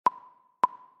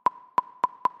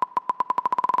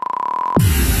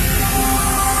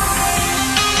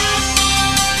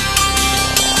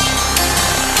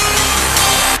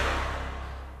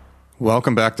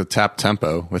Welcome back to Tap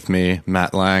Tempo with me,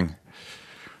 Matt Lang.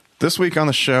 This week on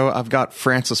the show, I've got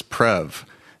Francis Preve.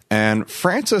 And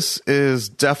Francis is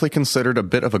definitely considered a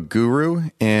bit of a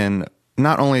guru in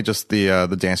not only just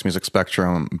the dance music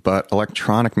spectrum, but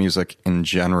electronic music in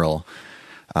general.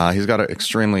 He's got an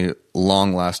extremely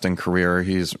long-lasting career.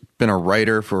 He's been a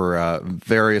writer for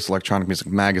various electronic music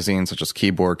magazines such as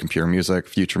Keyboard, Computer Music,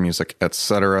 Future Music,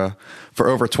 etc. For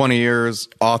over 20 years,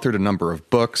 authored a number of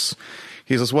books.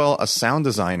 He's as well a sound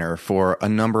designer for a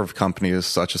number of companies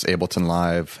such as Ableton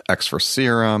Live, X for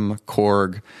Serum,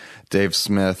 Korg, Dave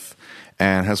Smith,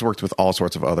 and has worked with all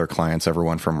sorts of other clients,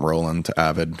 everyone from Roland to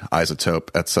Avid, Isotope,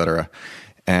 etc.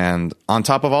 And on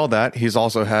top of all that, he's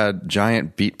also had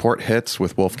giant beatport hits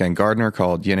with Wolfgang Gardner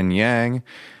called Yin and Yang.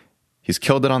 He's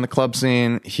killed it on the club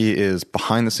scene. He is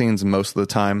behind the scenes most of the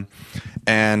time.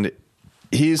 And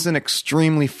he's an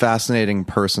extremely fascinating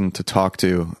person to talk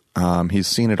to. He's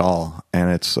seen it all.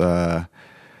 And it's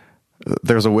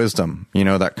there's a wisdom,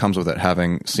 that comes with it,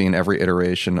 having seen every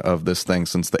iteration of this thing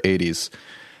since the 80s.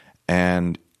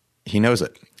 And he knows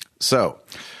it. So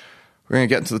we're going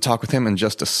to get into the talk with him in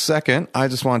just a second. I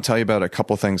just want to tell you about a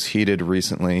couple things he did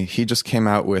recently. He just came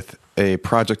out with a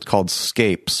project called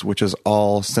Scapes, which is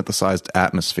all synthesized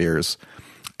atmospheres.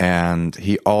 And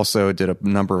he also did a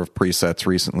number of presets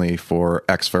recently for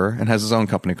Xfer and has his own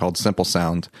company called Simple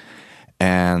Sound.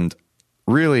 And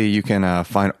really, you can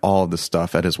find all of this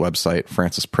stuff at his website,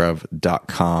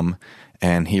 francispreve.com.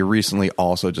 And he recently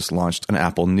also just launched an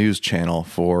Apple News channel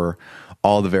for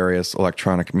all the various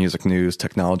electronic music news,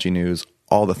 technology news,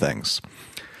 all the things.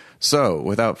 So,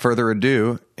 without further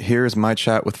ado, here's my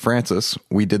chat with Francis.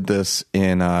 We did this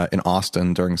in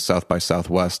Austin during South by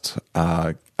Southwest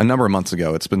a number of months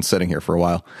ago. It's been sitting here for a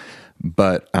while,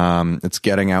 but it's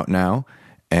getting out now.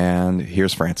 And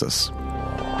here's Francis.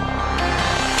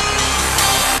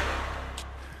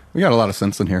 We got a lot of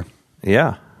synths in here.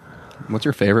 Yeah. What's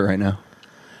your favorite right now?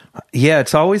 Yeah,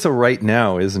 it's always a right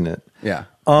now, isn't it? Yeah.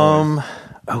 Oh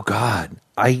God,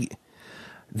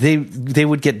 they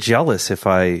would get jealous if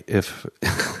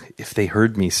they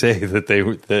heard me say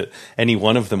that any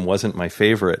one of them wasn't my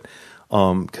favorite,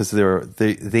 because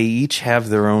they each have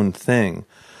their own thing.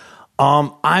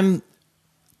 I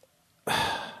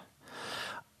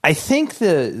think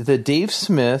the Dave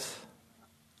Smith.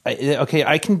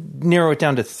 I can narrow it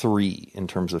down to 3 in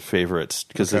terms of favorites,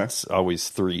 because it's always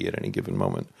 3 at any given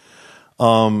moment.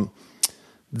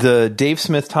 The Dave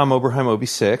Smith Tom Oberheim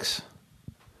OB6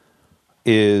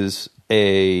 is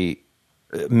a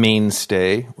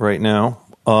mainstay right now.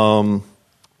 I'm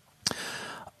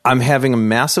having a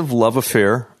massive love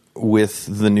affair with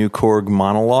the new Korg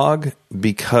Monologue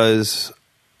because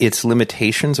its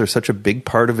limitations are such a big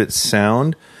part of its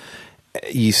sound.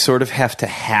 You sort of have to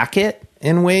hack it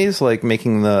in ways like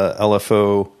making the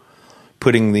LFO,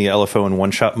 putting the LFO in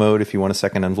one-shot mode if you want a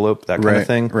second envelope, that kind of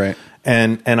thing. Right.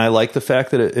 And I like the fact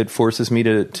that it forces me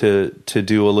to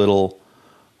do a little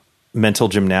mental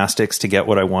gymnastics to get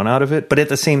what I want out of it. But at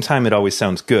the same time, it always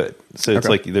sounds good. So it's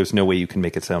like there's no way you can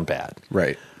make it sound bad.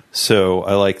 Right. So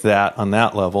I like that on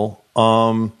that level.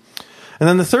 And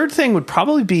then the third thing would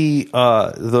probably be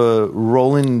the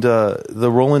Roland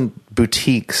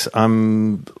boutiques.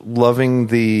 I'm loving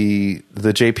the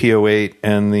JP08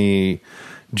 and the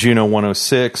Juno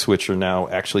 106, which are now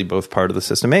actually both part of the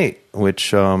System 8,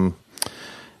 which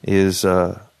is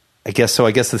I guess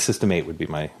the System 8 would be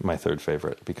my third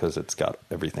favorite because it's got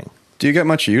everything. Do you get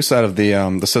much use out of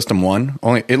the System 1?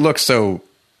 Only it looks so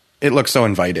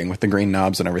inviting with the green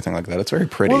knobs and everything like that. It's very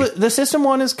pretty. Well, the System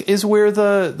 1 is where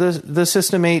the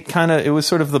System 8 kind of, it was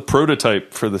sort of the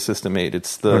prototype for the System 8.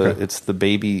 It's the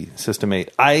baby System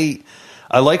 8.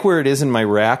 I like where it is in my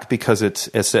rack because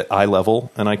it's at eye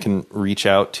level and I can reach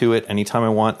out to it anytime I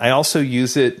want. I also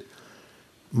use it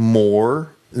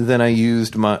more than I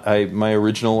used my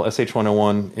original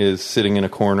SH-101 is sitting in a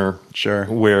corner,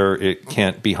 where it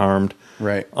can't be harmed.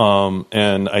 Right.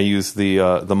 And I use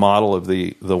the model of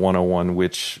the 101,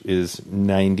 which is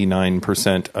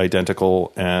 99%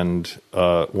 identical and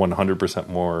 100%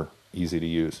 more easy to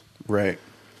use. Right.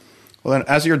 Well, then,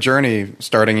 as your journey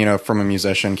starting, from a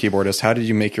musician, keyboardist, how did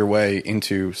you make your way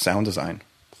into sound design?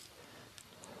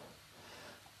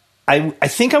 I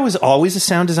think I was always a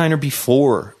sound designer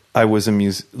before I was a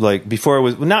before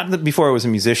I was a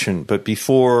musician, but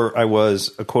before I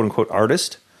was a quote unquote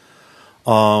artist.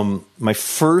 My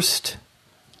first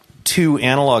 2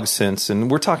 analog synths, and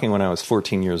we're talking when I was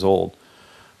 14 years old,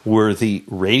 were the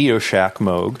Radio Shack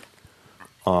Moog,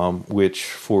 which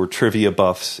for trivia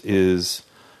buffs is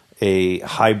a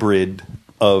hybrid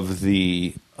of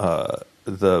the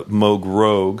Moog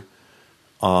Rogue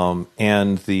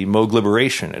and the Moog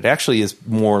Liberation. It actually is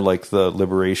more like the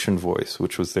Liberation voice,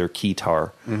 which was their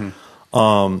keytar.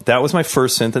 That was my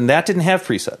first synth, and that didn't have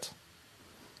presets.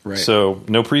 Right. So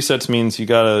no presets means you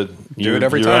gotta do it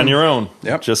every you're time on your own.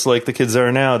 Yep. Just like the kids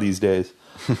are now these days.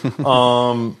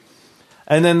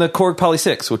 And then the Korg Poly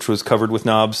 6, which was covered with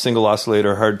knobs, single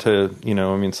oscillator, hard to,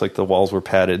 it's like the walls were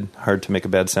padded, hard to make a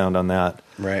bad sound on that.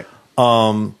 Right.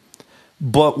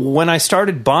 But when I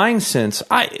started buying synths,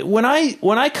 when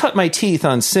I cut my teeth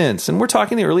on synths, and we're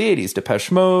talking the early 80s,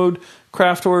 Depeche Mode,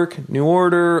 Kraftwerk, New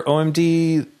Order,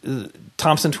 OMD,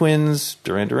 Thompson Twins,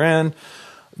 Duran Duran,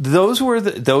 those were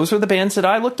the bands that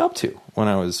I looked up to when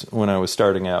I was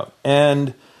starting out.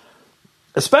 And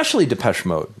especially Depeche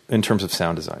Mode in terms of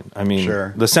sound design. I mean,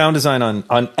 sure. The sound design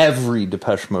on every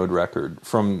Depeche Mode record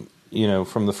from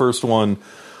the first one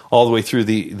all the way through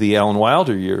the Alan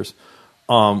Wilder years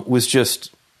was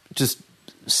just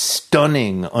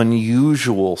stunning,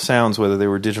 unusual sounds, whether they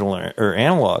were digital or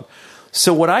analog.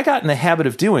 So what I got in the habit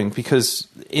of doing, because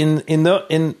in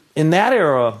that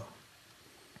era,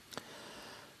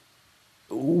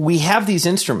 we have these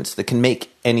instruments that can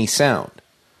make any sound.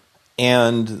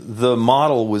 And the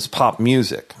model was pop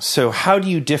music. So how do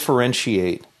you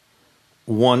differentiate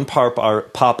one pop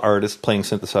artist playing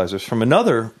synthesizers from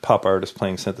another pop artist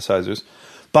playing synthesizers?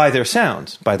 By their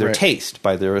sounds, by their taste,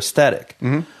 by their aesthetic.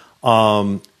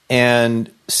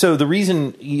 And so the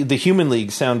reason the Human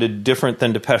League sounded different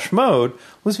than Depeche Mode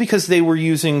was because they were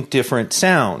using different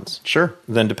sounds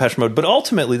than Depeche Mode, but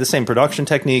ultimately the same production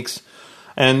techniques,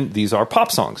 and these are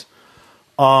pop songs.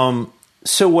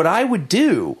 So what I would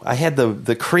do, I had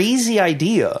the crazy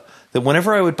idea that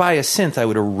whenever I would buy a synth, I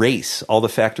would erase all the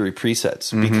factory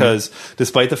presets because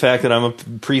despite the fact that I'm a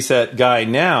preset guy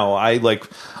now, I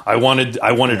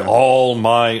wanted all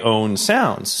my own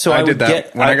sounds. So I did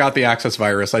that when I got the Access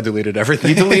virus. I deleted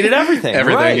everything. You deleted everything,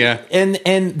 everything, right? Yeah. And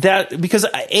that because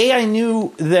I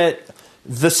knew that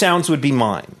the sounds would be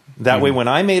mine. That way, when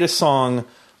I made a song,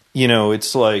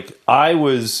 it's like I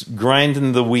was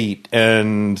grinding the wheat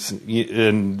and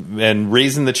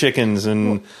raising the chickens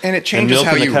and it changes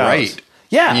how you write.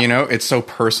 Yeah, it's so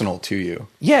personal to you.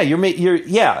 Yeah,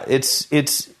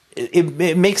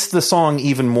 it makes the song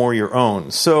even more your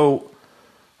own. So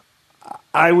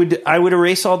I would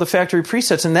erase all the factory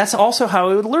presets, and that's also how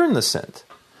I would learn the synth.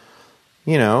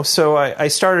 So I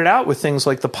started out with things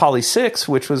like the Poly 6,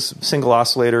 which was single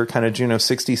oscillator, kind of Juno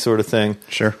 60 sort of thing.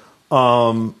 Sure.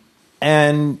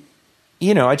 And,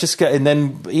 I just got, and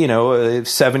then,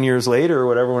 7 years later or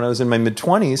whatever, when I was in my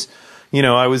mid-20s,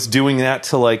 I was doing that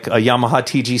to like a Yamaha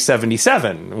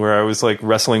TG77, where I was like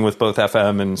wrestling with both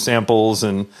FM and samples.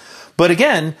 But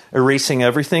again, erasing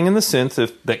everything in the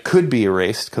synth that could be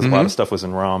erased, because a lot of stuff was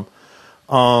in ROM.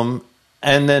 And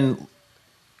then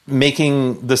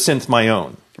making the synth my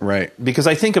own. Right. Because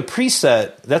I think a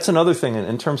preset, that's another thing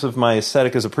in terms of my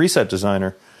aesthetic as a preset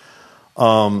designer.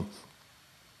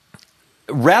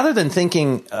 Rather than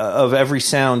thinking of every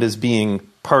sound as being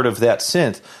part of that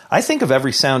synth, I think of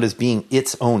every sound as being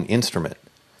its own instrument.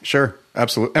 Sure,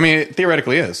 absolutely. I mean, it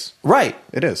theoretically is. Right.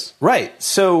 It is. Right.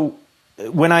 So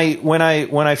when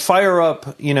I fire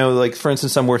up, like for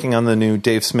instance, I'm working on the new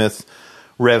Dave Smith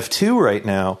Rev 2 right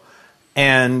now,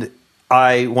 and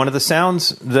one of the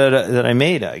sounds that I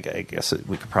made, I guess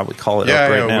we could probably call it up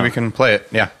right now. We can play it.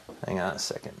 Yeah. Hang on a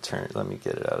second. Let me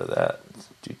get it out of that.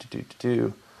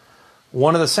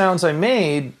 One of the sounds I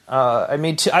made,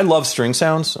 I love string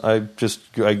sounds. I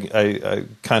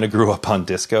kind of grew up on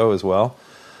disco as well.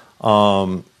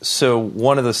 So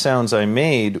one of the sounds I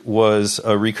made was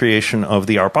a recreation of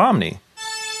the ARP Omni.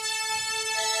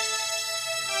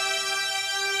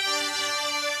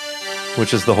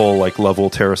 Which is the whole like love will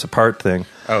tear us apart thing.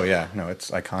 Oh yeah, no,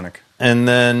 it's iconic. And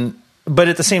then, but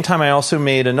at the same time, I also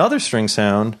made another string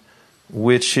sound,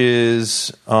 which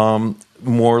is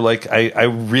more like I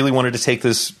really wanted to take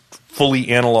this fully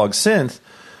analog synth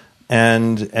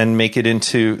and make it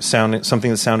into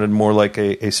something that sounded more like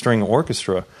a string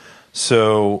orchestra.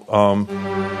 So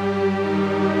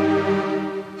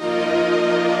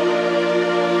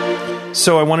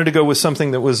so I wanted to go with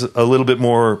something that was a little bit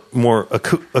more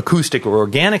acoustic or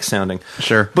organic sounding.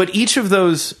 Sure. But each of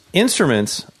those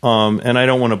instruments, and I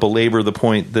don't want to belabor the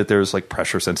point that there's like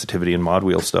pressure sensitivity and mod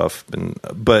wheel stuff,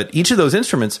 but each of those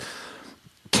instruments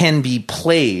can be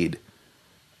played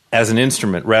as an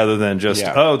instrument rather than just,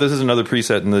 oh, this is another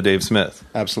preset in the Dave Smith.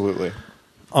 Absolutely.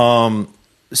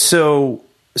 So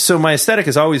my aesthetic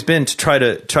has always been to try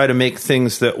to make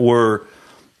things that were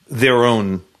their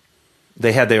own.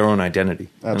 They had their own identity.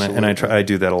 Absolutely. And I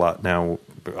do that a lot now,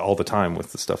 all the time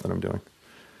with the stuff that I'm doing.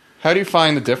 How do you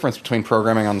find the difference between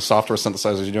programming on the software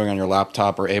synthesizers you're doing on your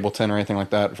laptop or Ableton or anything like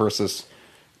that versus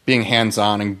being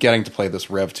hands-on and getting to play this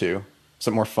Rev 2? Is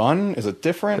it more fun? Is it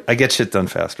different? I get shit done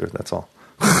faster. That's all.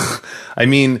 I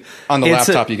mean, on the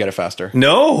laptop, you get it faster.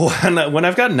 No, when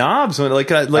I've got knobs,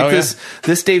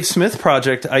 this Dave Smith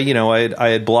project, I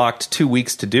had blocked 2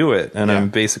 weeks to do it, and I'm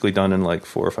basically done in like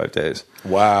 4 or 5 days.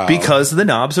 Wow! Because the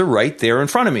knobs are right there in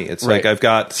front of me. It's like I've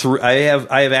got I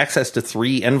have access to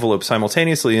 3 envelopes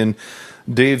simultaneously, and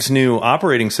Dave's new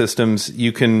operating systems,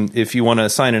 you can, if you want to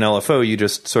assign an LFO, you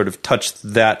just sort of touch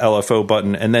that LFO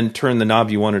button and then turn the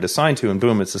knob you want it assigned to, and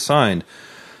boom, it's assigned.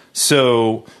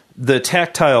 So the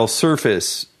tactile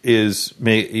surface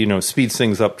speeds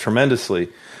things up tremendously.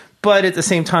 But at the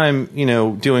same time,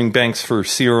 doing banks for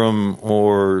Serum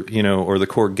or the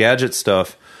core gadget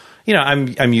stuff,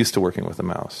 I'm used to working with a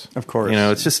mouse. Of course.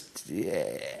 It's just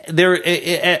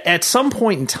at some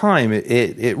point in time,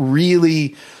 it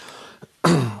really,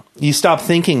 you stop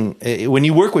thinking when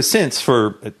you work with synths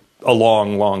for a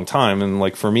long, long time. And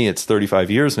like for me, it's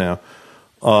 35 years now.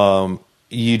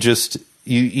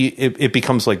 It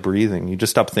becomes like breathing. You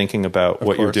just stop thinking about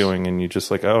what you're doing, and you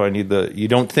just like, you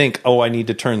don't think, I need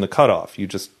to turn the cutoff. You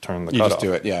just turn the cutoff. You just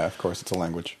do it. Yeah, of course. It's a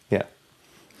language. Yeah.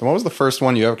 And what was the first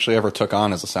one you actually ever took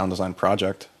on as a sound design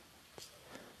project?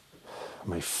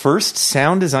 My first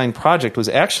sound design project was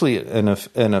actually an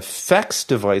effects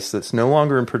device that's no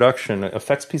longer in production, an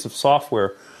effects piece of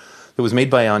software that was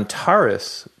made by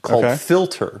Antares called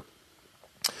Filter.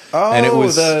 Oh, and it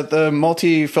was the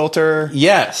multi-filter.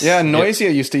 Yes. Yeah,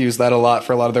 Noisia used to use that a lot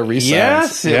for a lot of their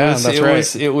resounds. Yes, that's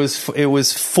right. It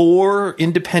was 4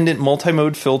 independent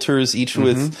multi-mode filters, each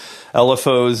with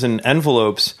LFOs and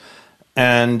envelopes.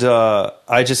 And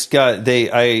I just got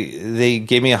they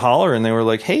gave me a holler, and they were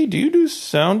like, "Hey, do you do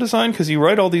sound design? Because you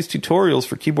write all these tutorials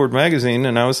for Keyboard Magazine."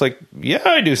 And I was like, "Yeah,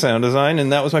 I do sound design,"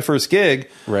 and that was my first gig.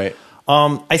 Right.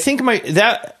 I think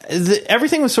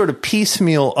everything was sort of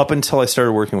piecemeal up until I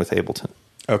started working with Ableton.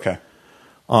 Okay.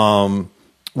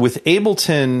 With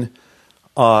Ableton,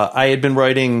 I had been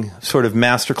writing sort of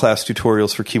masterclass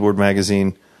tutorials for Keyboard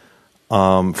Magazine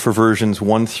for versions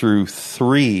 1 through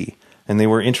 3, and they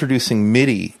were introducing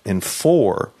MIDI in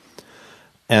 4.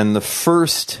 And the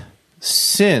first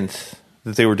synth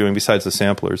that they were doing, besides the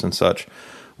samplers and such,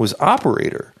 was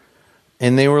Operator.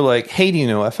 And they were like, "Hey, do you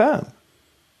know FM?"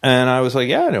 And I was like,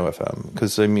 "Yeah, I know FM,"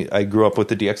 because I grew up with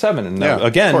the DX7, and now,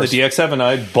 again, the DX7,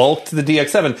 I bulked the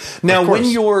DX7. Now, when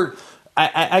you're,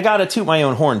 I got to toot my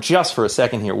own horn just for a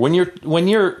second here. When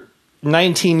you're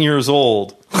 19 years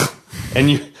old, and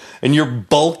you're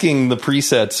bulking the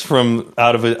presets from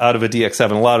out of a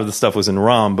DX7. A lot of the stuff was in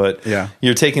ROM, but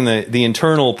you're taking the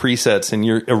internal presets and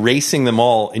you're erasing them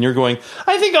all, and you're going,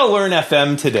 "I think I'll learn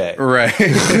FM today." Right.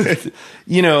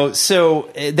 So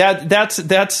that's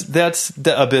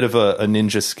a bit of a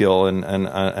ninja skill, and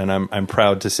I'm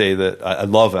proud to say that I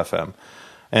love FM.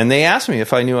 And they asked me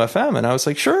if I knew FM, and I was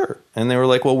like, "Sure." And they were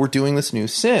like, "Well, we're doing this new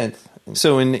synth."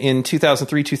 So in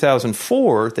 2003,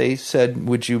 2004, they said,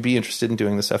 "Would you be interested in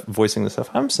doing this, voicing this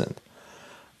FM synth?"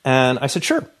 And I said,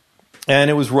 "Sure."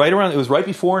 And it was right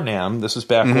before NAMM. This was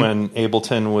back when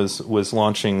Ableton was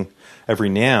launching every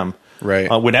NAMM. Right.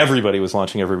 When everybody was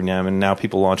launching every NAMM, and now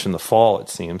people launch in the fall, it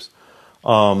seems.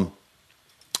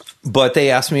 But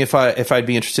they asked me if I'd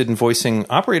be interested in voicing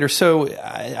Operator. So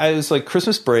I was like,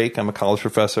 Christmas break. I'm a college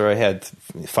professor. I had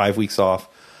 5 weeks off.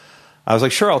 I was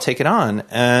like, "Sure, I'll take it on."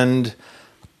 And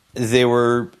they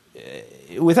were,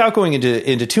 without going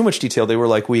into too much detail, they were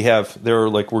like,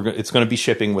 it's going to be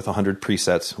shipping with 100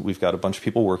 presets. We've got a bunch of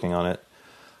people working on it.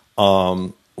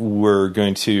 We're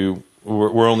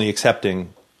only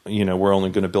accepting, we're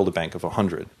only going to build a bank of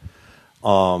 100.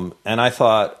 And I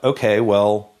thought, okay,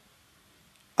 well,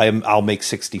 I'll make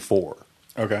 64.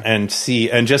 Okay. And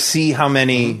just see how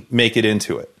many make it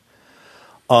into it.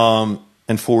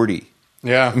 And 40.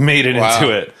 Yeah, made it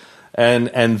into it,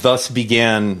 and thus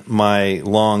began my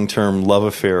long-term love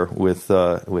affair with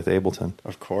Ableton.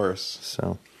 Of course.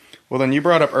 So, well, then you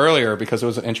brought up earlier because it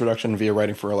was an introduction via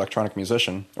writing for electronic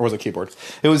musician, or was it keyboard?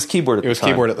 It was keyboard at the time. It was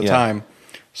keyboard at the time.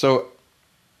 So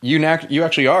you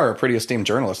actually are a pretty esteemed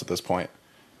journalist at this point.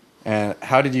 And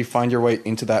how did you find your way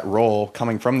into that role,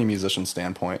 coming from the musician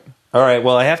standpoint? All right.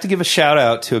 Well, I have to give a shout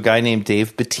out to a guy named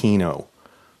Dave Bettino,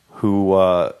 who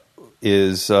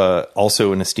is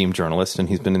also an esteemed journalist, and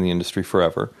he's been in the industry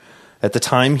forever. At the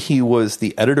time, he was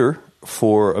the editor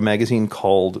for a magazine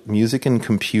called Music and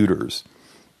Computers.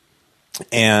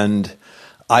 And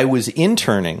I was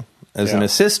interning as an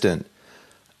assistant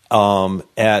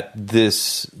at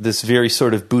this very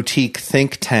sort of boutique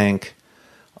think tank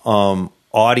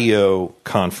audio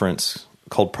conference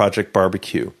called Project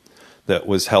Barbecue. that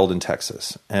was held in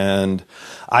Texas. And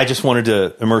I just wanted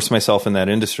to immerse myself in that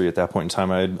industry at that point in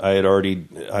time. I had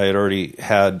already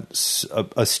had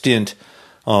a stint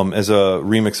as a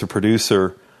remixer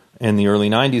producer in the early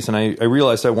 90s, and I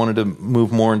realized I wanted to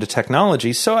move more into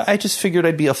technology. So I just figured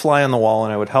I'd be a fly on the wall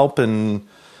and I would help. And,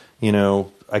 you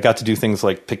know, I got to do things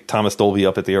like pick Thomas Dolby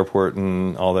up at the airport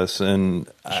and all this. And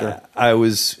Sure. I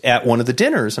was at one of the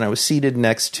dinners and I was seated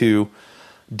next to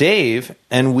Dave,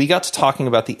 and we got to talking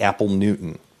about the Apple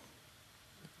Newton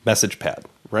message pad.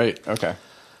 Right. Okay.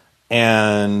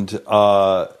 And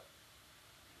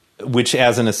which,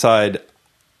 as an aside,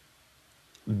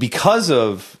 because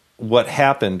of what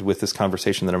happened with this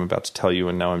conversation that I'm about to tell you,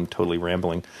 and now I'm totally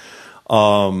rambling,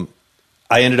 I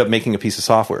ended up making a piece of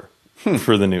software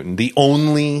for the Newton. The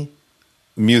only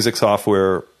music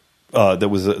software that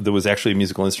was actually a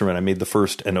musical instrument. I made the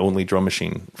first and only drum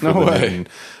machine for the Newton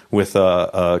with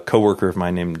a coworker of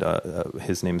mine named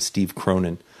his name is Steve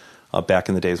Cronin. Back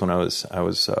in the days when I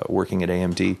was working at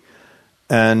AMD,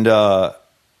 and I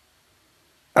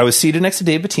was seated next to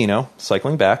Dave Bettino,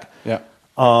 cycling back. Yeah.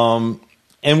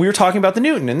 And we were talking about the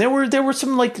Newton, and there were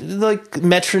some like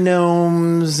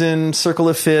metronomes and circle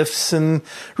of fifths and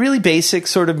really basic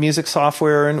sort of music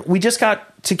software, and we just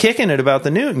got to kicking it about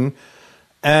the Newton.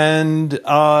 And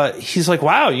he's like,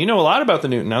 "Wow, you know a lot about the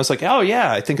Newton." I was like, "Oh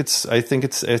yeah, I think it's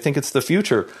the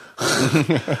future,"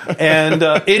 and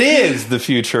it is the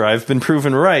future. I've been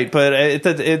proven right, but I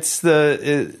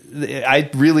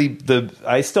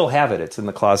still have it. It's in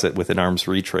the closet within arm's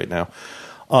reach right now.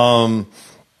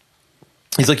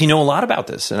 He's like, "You know a lot about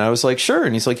this," and I was like, "Sure."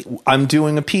 And he's like, "I'm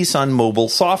doing a piece on mobile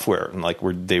software," and like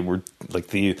they were like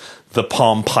the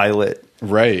Palm Pilot,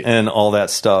 Right, and all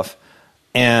that stuff.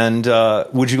 And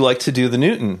would you like to do the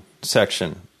Newton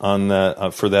section on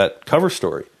the for that cover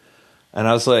story? And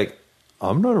I was like,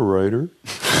 I'm not a writer.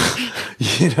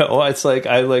 You know, it's like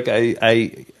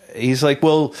he's like,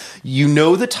 well, you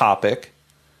know the topic,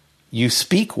 you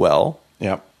speak well.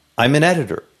 Yep. I'm an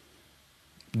editor.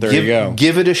 There you go.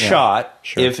 Give it a shot.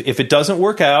 Sure. If it doesn't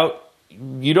work out,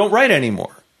 you don't write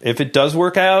anymore. If it does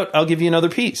work out, I'll give you another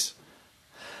piece.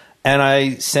 And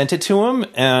I sent it to him,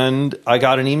 and I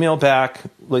got an email back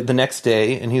like the next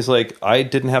day, and he's like, I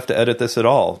didn't have to edit this at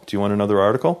all. Do you want another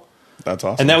article? That's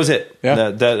awesome. And that was it. Yeah.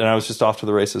 And I was just off to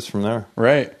the races from there.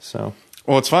 Right. So,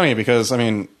 well, it's funny because, I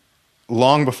mean,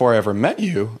 long before I ever met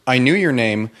you, I knew your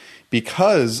name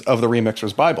because of the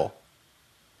Remixer's Bible.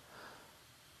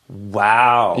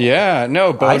 Wow. Yeah.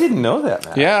 No, both. I didn't know that,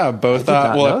 Matt. Yeah, both.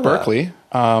 At Berkeley,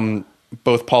 that.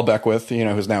 Both Paul Beckwith, you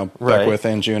know, who's now Beckwith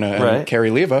and Juna and Carrie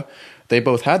Leva, they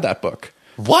both had that book.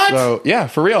 What? So, yeah,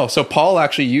 for real. So Paul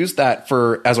actually used that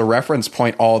as a reference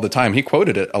point all the time. He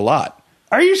quoted it a lot.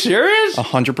 Are you serious?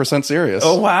 100% serious.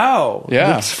 Oh, wow.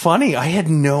 Yeah. That's funny. I had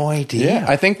no idea. Yeah,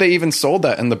 I think they even sold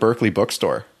that in the Berkeley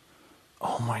bookstore.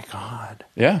 Oh, my God.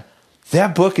 Yeah.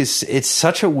 That book it's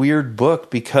such a weird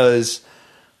book because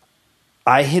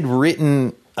I had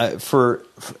written... it was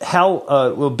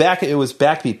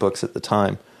Backbeat Books at the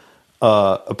time,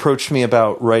 approached me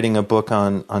about writing a book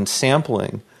on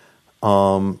sampling,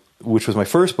 which was my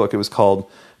first book. It was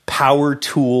called Power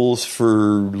Tools for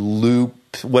Loop,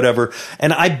 whatever.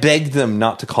 And I begged them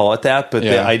not to call it that, but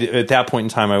at that point in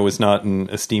time, I was not an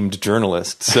esteemed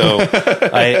journalist, so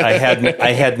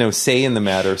I had no say in the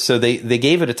matter. So they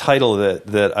gave it a title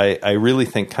that I really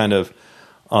think kind of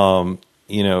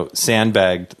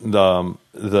sandbagged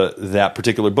that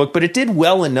particular book, but it did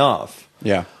well enough.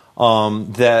 Yeah.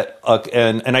 That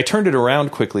and I turned it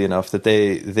around quickly enough that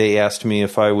they asked me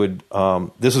if I would.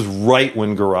 This was right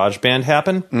when GarageBand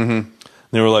happened. Mm-hmm.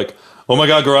 They were like, "Oh my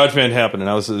God, GarageBand happened!" And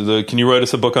I was, "Can you write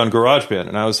us a book on GarageBand?"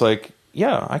 And I was like,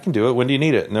 "Yeah, I can do it. When do you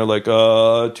need it?" And they're like,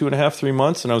 2.5, 3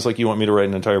 months. And I was like, "You want me to write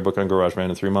an entire book on GarageBand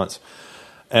in 3 months?"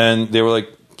 And they were like,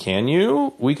 "Can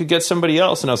you? We could get somebody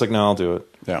else." And I was like, "No, I'll do it."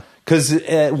 Yeah. Because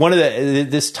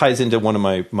this ties into one of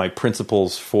my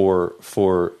principles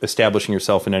for establishing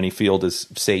yourself in any field is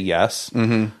say yes,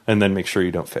 and then make sure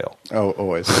you don't fail. Oh,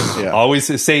 always. Yeah.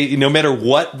 Always say, no matter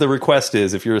what the request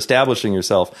is, if you're establishing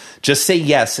yourself, just say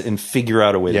yes and figure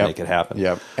out a way to make it happen.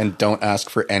 Yep. And don't ask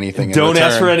for anything. Don't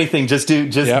ask for anything. Just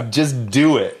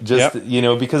do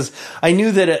it. Because I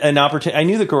knew that I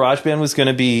knew that GarageBand was going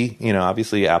to be,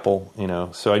 obviously Apple,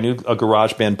 so I knew a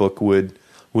GarageBand book would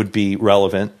be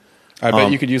relevant. I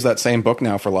bet you could use that same book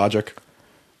now for Logic.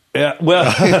 Yeah, well,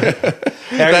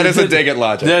 that is a dig at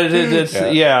Logic.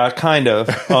 Yeah, kind of.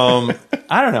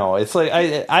 I don't know. It's like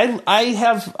I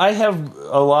have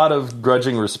a lot of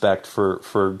grudging respect for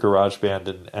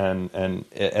GarageBand and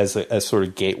as sort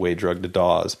of gateway drug to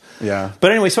DAWs. Yeah.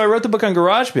 But anyway, so I wrote the book on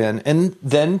GarageBand, and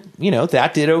then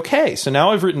that did okay. So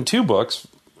now I've written 2 books,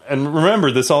 and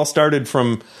remember, this all started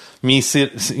from me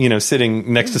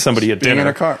sitting next to somebody at dinner in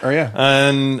a car. Oh yeah.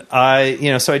 And I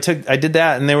did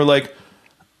that, and they were like,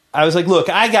 I was like, look,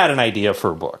 I got an idea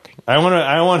for a book. I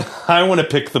want to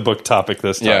pick the book topic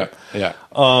this time. Yeah.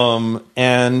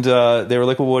 And they were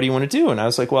like, well, what do you want to do? And I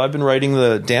was like, well, I've been writing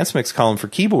the dance mix column for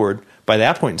Keyboard. By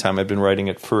that point in time, I've been writing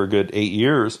it for a good 8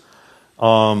 years.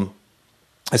 I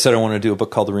said I want to do a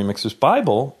book called The Remixer's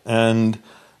Bible, and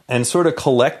sort of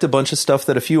collect a bunch of stuff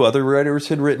that a few other writers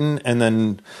had written, and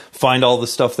then find all the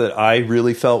stuff that I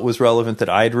really felt was relevant that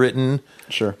I'd written.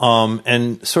 Sure.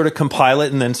 And sort of compile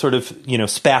it, and then sort of,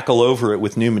 spackle over it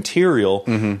with new material,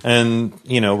 and,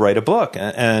 write a book.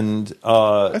 And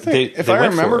I think, if I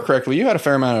remember correctly, you had a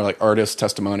fair amount of like artist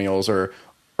testimonials or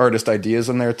artist ideas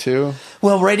in there too.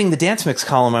 Well, writing the dance mix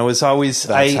column, I was always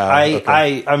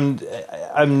I'm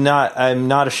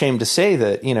not ashamed to say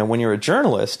that, when you're a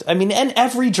journalist, I mean, and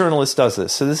every journalist does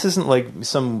this. So this isn't like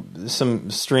some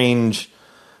strange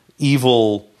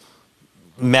evil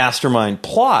mastermind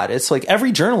plot. It's like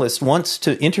every journalist wants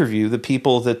to interview the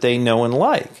people that they know and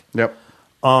like. Yep.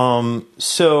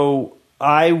 So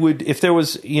I would, if there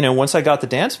was, once I got the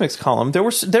dance mix column, there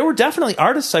were definitely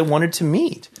artists I wanted to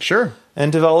meet. Sure. And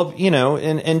develop,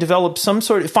 and develop some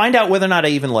sort of, find out whether or not I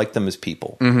even like them as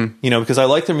people. Because I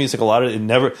like their music a lot.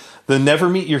 The never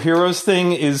meet your heroes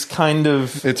thing is kind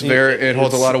of, it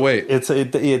holds a lot of weight. It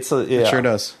sure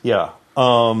does. Yeah.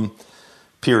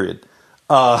 Period.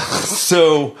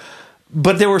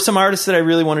 But there were some artists that I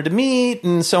really wanted to meet,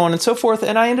 and so on and so forth.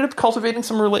 And I ended up cultivating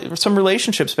some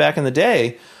relationships back in the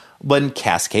day when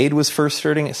Cascade was first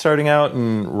starting out,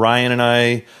 and Ryan and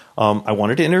I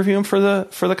wanted to interview him for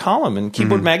the column, and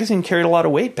Keyboard Magazine carried a lot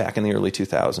of weight back in the early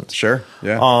 2000s. Sure.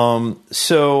 Yeah.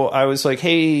 So I was like,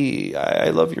 hey, I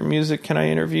love your music. Can I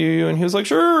interview you? And he was like,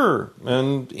 sure.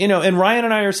 And, and Ryan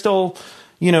and I are still,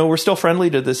 we're still friendly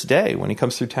to this day. When he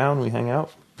comes through town, we hang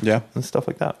out. Yeah. And stuff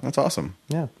like that. That's awesome.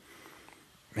 Yeah.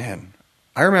 Man,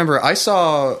 I remember I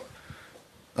saw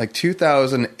like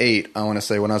 2008, I want to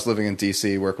say, when I was living in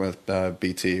DC working with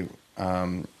BT.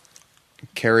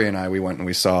 Carrie and I, we went and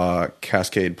we saw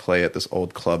Cascade play at this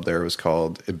old club there. It was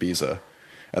called Ibiza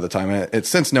at the time. It's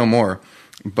since no more.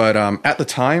 But at the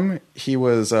time, he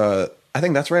was, I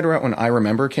think that's right around when I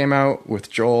Remember came out with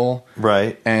Joel.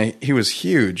 Right. And he was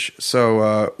huge.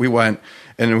 So we went,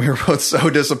 and we were both so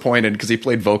disappointed because he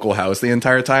played vocal house the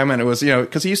entire time. And it was,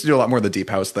 because he used to do a lot more of the deep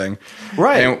house thing.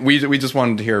 Right. And we just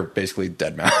wanted to hear basically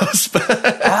Dead Mouse.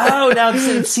 Now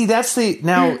see,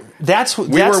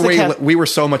 we were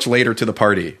so much later to the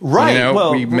party.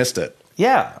 Right. We missed it.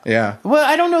 Yeah. Yeah. Well,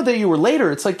 I don't know that you were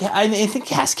later. It's like, I think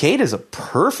Cascade is a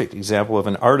perfect example of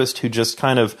an artist who just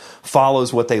kind of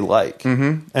follows what they like.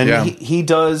 Mm-hmm. And he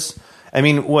does, I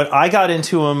mean, what I got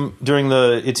into him during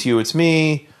the It's You, It's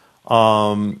Me,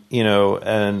 and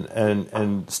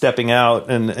stepping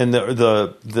out and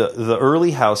the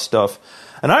early house stuff.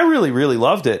 And I really, really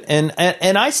loved it. And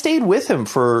I stayed with him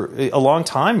for a long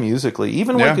time musically,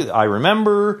 even with I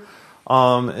Remember,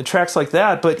 tracks like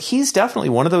that. But he's definitely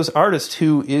one of those artists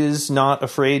who is not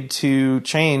afraid to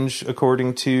change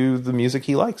according to the music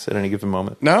he likes at any given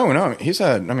moment. No. He's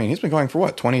been going for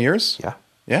what, 20 years? Yeah.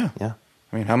 Yeah.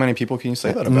 I mean, how many people can you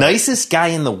say that about? Nicest guy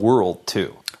in the world,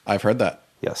 too. I've heard that.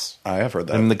 Yes. I have heard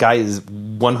that. And the guy is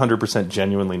 100%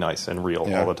 genuinely nice and real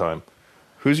all the time.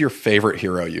 Who's your favorite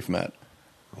hero you've met?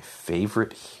 My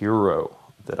favorite hero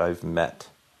that I've met.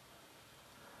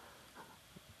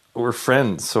 We're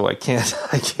friends, so I can't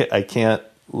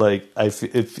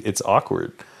it's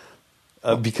awkward.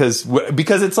 Because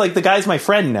it's like the guy's my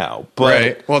friend now. But,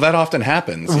 right. Well, that often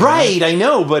happens. Right, I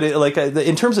know. But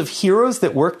in terms of heroes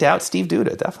that worked out, Steve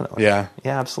Duda, definitely. Yeah.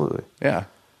 Yeah, absolutely. Yeah.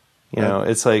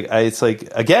 It's like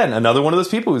again, another one of those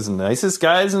people who's the nicest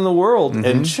guys in the world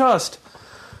and just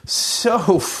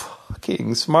so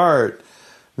fucking smart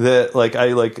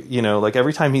that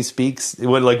every time he speaks,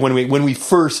 when we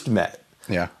first met,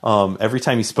 every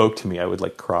time he spoke to me, I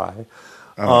would cry.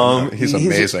 He's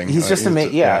amazing. He's just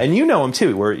amazing. Yeah. And you know him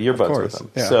too. We're earbuds with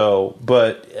him. Yeah. So,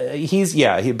 but he's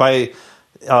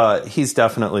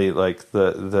definitely like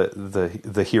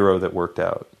the hero that worked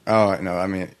out. Oh no! I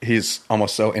mean, he's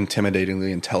almost so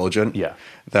intimidatingly intelligent. Yeah.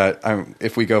 That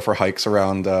if we go for hikes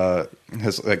around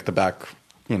his the back,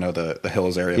 the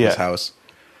hills area of his house,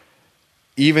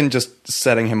 even just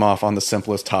setting him off on the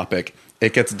simplest topic,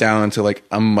 it gets down to like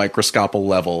a microscopical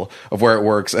level of where it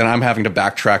works, and I'm having to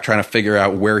backtrack trying to figure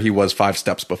out where he was 5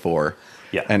 steps before.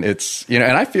 Yeah. And it's, and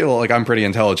I feel like I'm pretty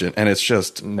intelligent, and it's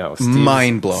just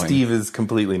mind-blowing. Steve is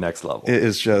completely next level. It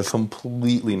is just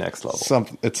completely next level.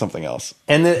 It's something else.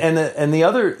 And the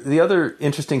other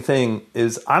interesting thing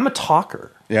is I'm a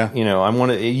talker. Yeah.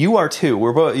 You are too.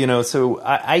 We're both, so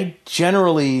I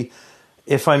generally,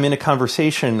 if I'm in a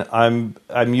conversation, I'm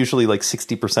usually like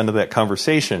 60% of that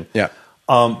conversation. Yeah.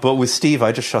 But with Steve,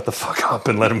 I just shut the fuck up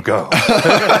and let him go.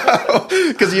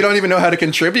 Because you don't even know how to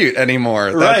contribute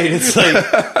anymore. Right. It's like,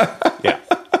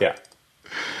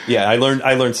 yeah. I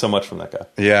learned so much from that guy.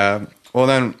 Yeah.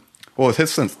 Well, with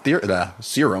his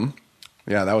serum,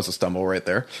 yeah, that was a stumble right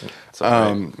there.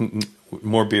 Right.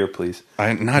 More beer, please.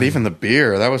 Not even the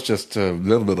beer. That was just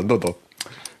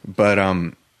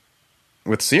But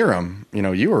with serum,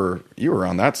 you were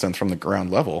on that sense from the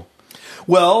ground level.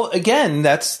 Well, again,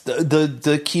 that's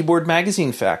the keyboard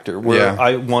magazine factor, where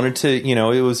I wanted to,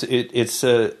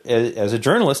 as a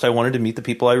journalist, I wanted to meet the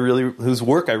people whose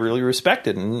work I really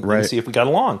respected and see if we got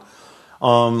along.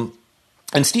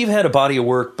 And Steve had a body of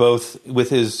work both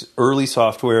with his early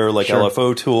software like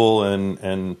LFO Tool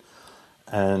and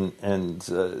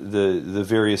the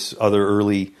various other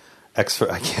early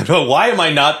Xfer. I can't know, why am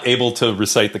I not able to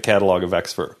recite the catalog of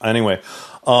Xfer? Anyway,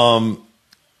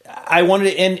 I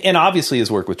wanted to, and obviously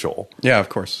his work with Joel. Yeah, of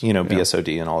course.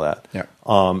 BSOD and all that. Yeah.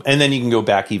 And then you can go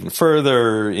back even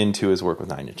further into his work with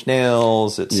Nine Inch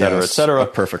Nails, et cetera, et cetera. A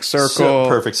Perfect Circle.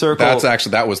 Perfect Circle.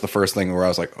 That was the first thing where I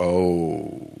was like,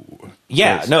 oh.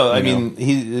 Yeah, no, I mean,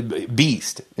 he's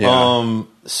beast. Yeah.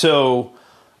 So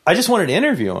I just wanted to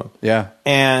interview him. Yeah.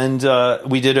 And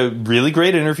we did a really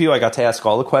great interview. I got to ask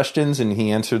all the questions, and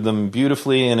he answered them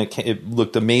beautifully, and it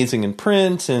looked amazing in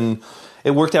print, and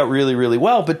it worked out really, really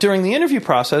well. But during the interview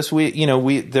process, we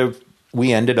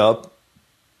ended up,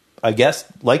 I guess,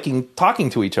 liking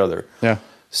talking to each other. Yeah.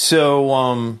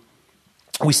 So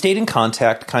we stayed in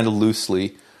contact kind of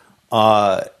loosely.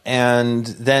 And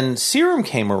then Serum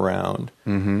came around,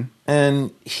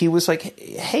 and he was like,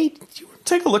 hey, do you want to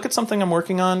take a look at something I'm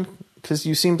working on? Because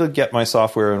you seem to get my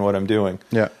software and what I'm doing.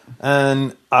 Yeah.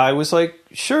 And I was like,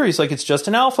 sure. He's like, it's just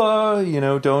an alpha,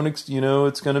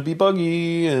 it's going to be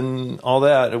buggy and all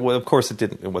that. Well, of course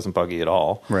it wasn't buggy at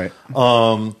all. Right.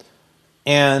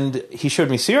 And he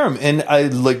showed me Serum, and I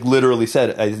literally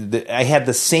said, I had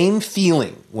the same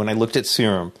feeling when I looked at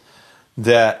Serum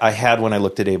that I had when I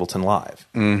looked at Ableton Live.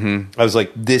 Mm-hmm. I was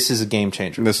like, this is a game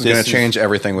changer. This is going to change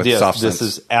everything with soft synths. This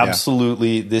is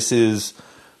absolutely, this is,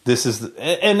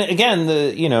 and again,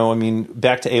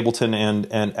 back to Ableton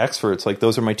and Xfer, it's like,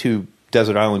 those are my two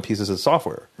desert island pieces of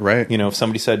software. Right. If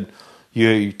somebody said,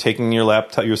 you're taking your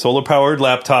laptop, your solar powered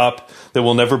laptop that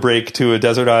will never break, to a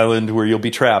desert island where you'll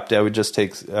be trapped, I would just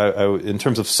take, in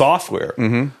terms of software,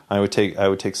 I would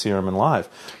take Serum and Live.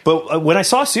 But when I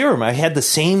saw Serum, I had the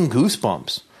same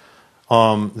goosebumps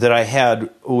that I had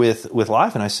with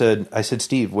Live, and I said,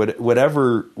 Steve,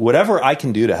 whatever I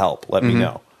can do to help, let me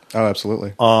know. Oh,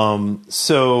 absolutely.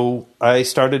 So I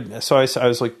started. So I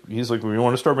was like, he's like, well, you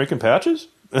want to start making patches?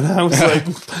 And I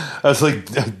was like,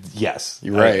 yes,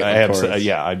 you're right.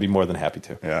 I'd be more than happy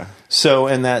to. Yeah. So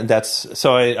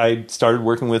I started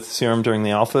working with Serum during the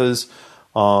alphas.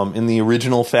 In the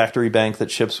original factory bank that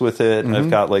ships with it, I've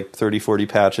got like 30, 40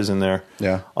 patches in there.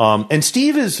 Yeah. And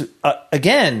Steve is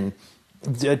again,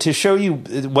 to show you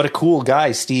what a cool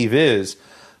guy Steve is,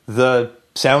 the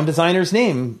sound designer's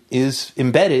name is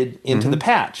embedded into the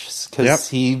patch, because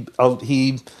he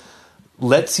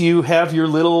lets you have your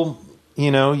little,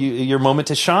 your moment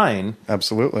to shine.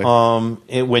 Absolutely.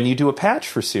 When you do a patch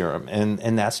for Serum,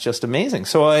 and that's just amazing.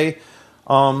 So I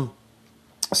did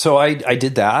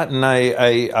that, and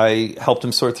I helped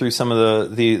him sort through some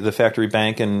of the factory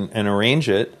bank and arrange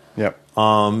it. Yep.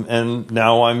 And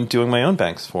now I'm doing my own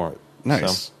banks for it.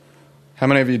 Nice. So. How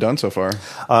many have you done so far?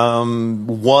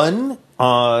 One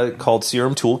called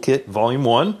Serum Toolkit Volume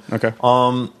 1. Okay.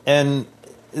 And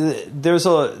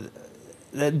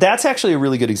that's actually a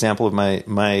really good example of my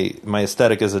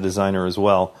aesthetic as a designer as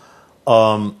well.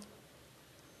 When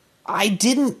I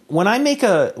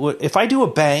if I do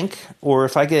a bank, or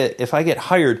if I get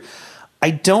hired,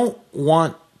 I don't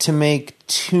want to make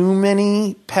too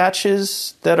many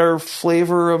patches that are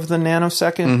flavor of the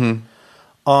nanosecond.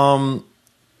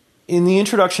 In the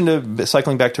introduction to,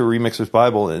 cycling back to Remixer's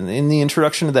Bible, in the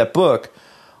introduction to that book,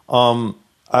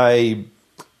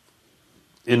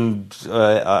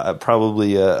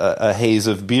 probably a haze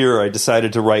of beer, I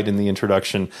decided to write in the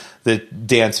introduction that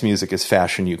dance music is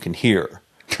fashion you can hear.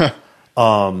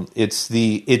 It's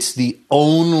the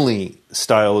only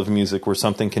style of music where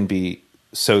something can be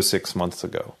so 6 months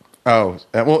ago. Oh,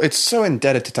 well, it's so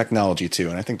indebted to technology too,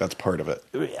 and I think that's part of it.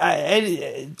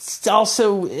 It's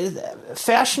also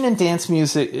fashion and dance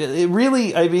music. It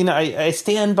really, I mean, I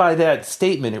stand by that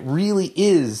statement. It really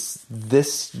is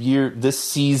this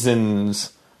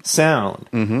season's sound,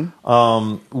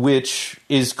 which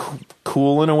is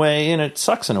cool in a way, and it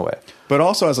sucks in a way. But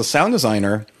also, as a sound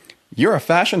designer, you're a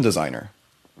fashion designer,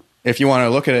 if you want to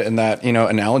look at it in that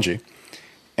analogy,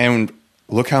 and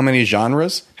look how many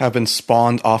genres have been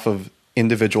spawned off of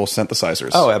individual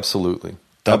synthesizers. Oh, absolutely.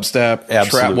 Dubstep,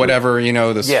 trap, whatever,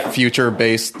 this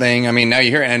future-based thing. I mean, now you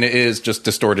hear it, and it is just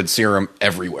distorted serum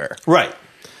everywhere. Right.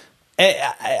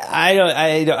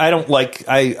 I don't like...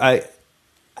 I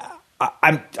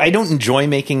don't enjoy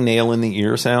making nail in the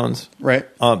ear sounds. Right.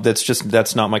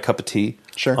 That's not my cup of tea.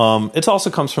 Sure. It also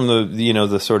comes from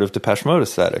the sort of Depeche Mode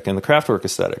aesthetic and the Kraftwerk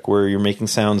aesthetic, where you're making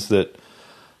sounds that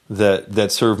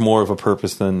serve more of a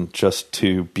purpose than just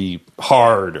to be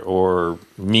hard or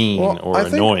mean or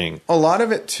annoying. A lot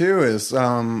of it too is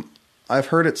I've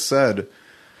heard it said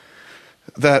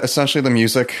that essentially the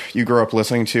music you grew up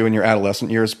listening to in your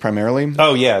adolescent years primarily.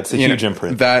 Oh yeah, it's a huge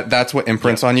imprint. That's what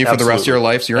imprints on you for the rest of your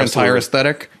life. So your entire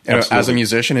aesthetic as a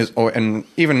musician and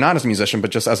even not as a musician,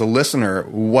 but just as a listener,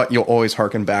 what you'll always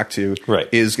harken back to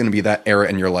is going to be that era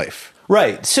in your life.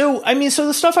 Right. So, I mean,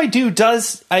 the stuff I do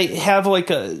I have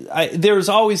there's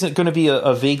always going to be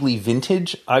a vaguely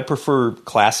vintage. I prefer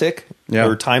classic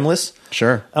or timeless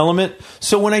element.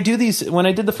 So when I did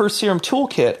the first Serum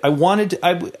Toolkit,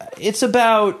 it's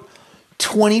about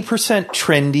 20%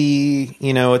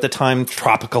 trendy, at the time,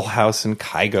 Tropical House and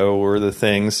Kygo were the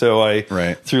thing. So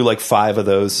I threw like 5 of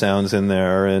those sounds in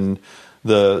there, and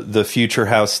the Future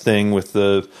House thing with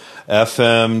the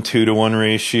FM 2-to-1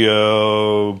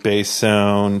 ratio, bass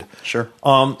sound. Sure.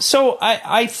 So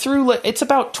I threw it's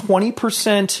about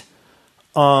 20%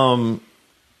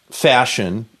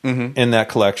 fashion in that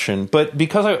collection, but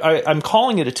because I'm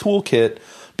calling it a toolkit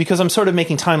because I'm sort of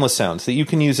making timeless sounds that you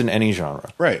can use in any genre.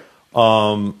 Right.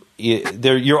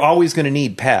 You're always going to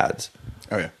need pads.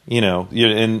 Oh yeah.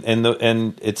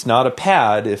 And it's not a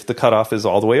pad if the cutoff is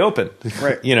all the way open.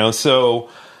 Right. So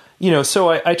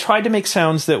I tried to make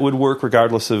sounds that would work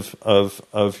regardless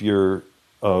of your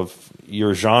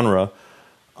genre,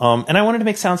 and I wanted to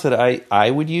make sounds that I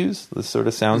would use, the sort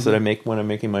of sounds that I make when I'm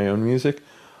making my own music.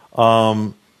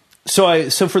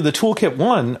 So for the Toolkit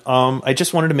 1, I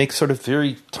just wanted to make sort of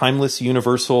very timeless,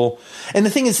 universal. And the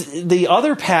thing is, the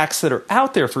other packs that are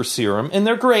out there for Serum, and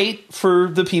they're great for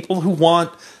the people who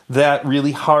want that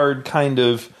really hard kind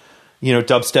of,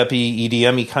 dubsteppy,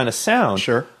 EDM-y kind of sound.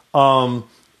 Sure.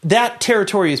 That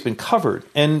territory has been covered,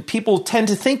 and people tend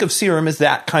to think of Serum as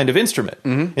that kind of instrument,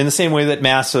 in the same way that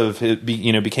Massive,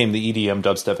 became the EDM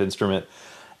dubstep instrument.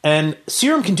 And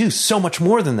Serum can do so much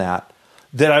more than that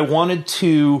I wanted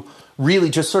to really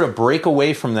just sort of break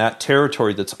away from that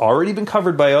territory that's already been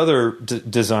covered by other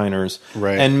designers,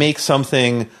 and make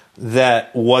something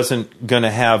that wasn't going to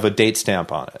have a date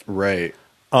stamp on it. Right.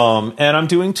 And I'm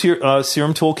doing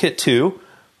Serum Toolkit 2.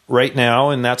 Right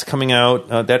now, and that's coming out.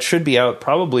 That should be out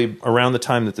probably around the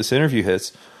time that this interview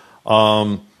hits.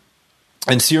 And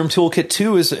Serum Toolkit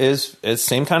 2 is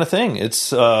same kind of thing.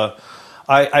 It's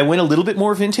I went a little bit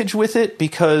more vintage with it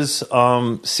because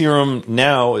Serum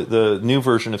now, the new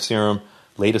version of Serum,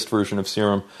 latest version of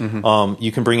Serum,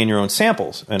 you can bring in your own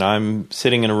samples. And I'm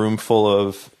sitting in a room full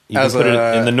of. You can put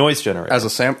it in the noise generator. As a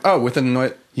sample? Oh, within the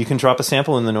noise. You can drop a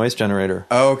sample in the noise generator.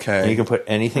 Okay. And you can put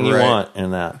anything you want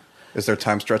in that. Is there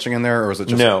time stretching in there, or is it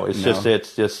just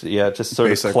just sort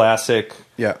basic, of classic,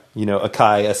 Akai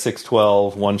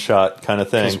S612 one shot kind of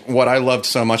thing. What I loved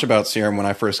so much about Serum when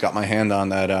I first got my hand on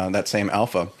that same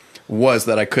alpha was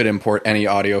that I could import any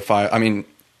audio file. I mean,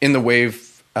 in the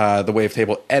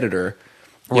wavetable editor,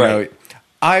 you know,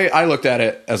 I looked at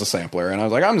it as a sampler, and I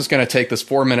was like, I'm just going to take this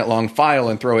 4-minute long file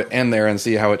and throw it in there and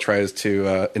see how it tries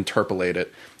to interpolate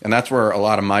it. And that's where a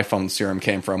lot of my fun Serum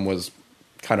came from, was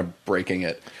kind of breaking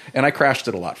it, and I crashed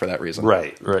it a lot for that reason.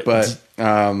 Right. But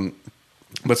some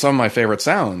of my favorite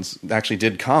sounds actually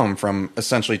did come from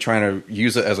essentially trying to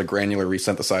use it as a granular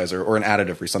resynthesizer or an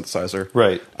additive resynthesizer,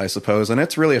 right? I suppose, and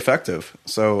it's really effective.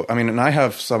 So I mean, and I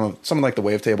have some of like the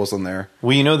wavetables in there.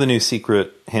 Well, you know the new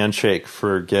secret handshake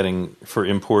for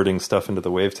importing stuff into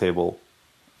the wavetable.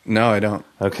 No, I don't.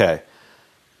 Okay.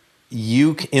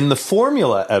 You in the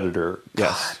formula editor.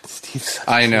 Yes, God, Steve's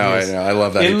I know. I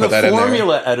love that. In the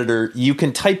formula editor, you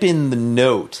can type in the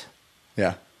note.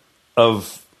 Yeah.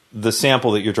 Of the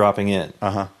sample that you're dropping in.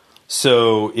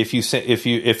 So if it's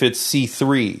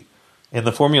C3 in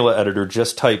the formula editor,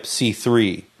 just type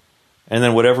C3, and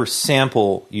then whatever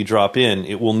sample you drop in,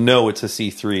 it will know it's a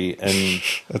C3 and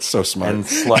That's so smart. and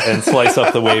slice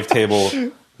up the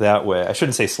wavetable that way. I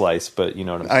shouldn't say slice, but you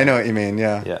know what I'm saying. I know what you mean.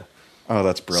 Yeah. Yeah. Oh,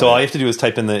 that's brilliant. So all you have to do is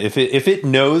type in if it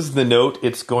knows the note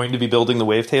it's going to be building the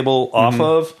wavetable off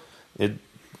of,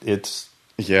 it's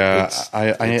I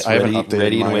haven't updated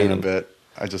mine in a waiting. bit.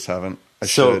 I just haven't. I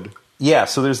should. Yeah,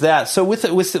 so there's that. So with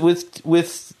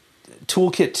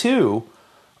Toolkit 2,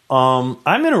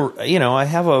 I'm in I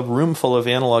have a room full of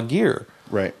analog gear.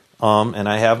 Right. And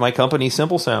I have my company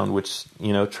Simple Sound, which,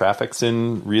 traffics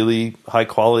in really high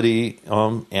quality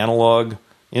analog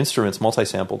instruments,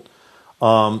 multi-sampled.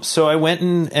 So I went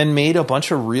and made a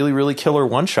bunch of really, really killer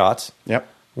one-shots. Yep.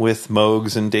 With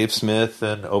Moogs and Dave Smith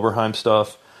and Oberheim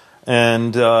stuff.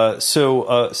 And so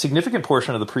a significant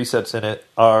portion of the presets in it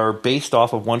are based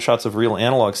off of one-shots of real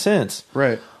analog synths.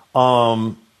 Right.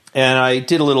 And I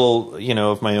did a little,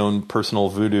 of my own personal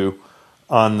voodoo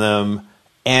on them.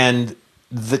 And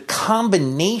the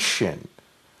combination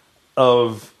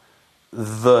of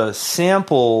the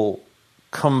sample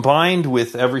combined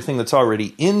with everything that's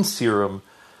already in Serum,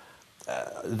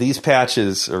 these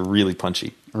patches are really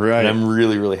punchy. Right. And I'm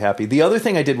really, really happy. The other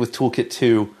thing I did with Toolkit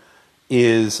 2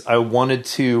 is I wanted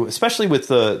to, especially with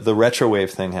the retro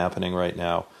wave thing happening right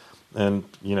now, and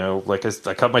like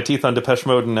I cut my teeth on Depeche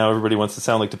Mode, and now everybody wants to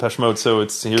sound like Depeche Mode, so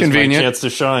here's convenient. my chance to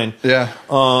shine. Yeah.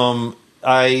 I'm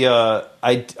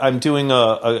doing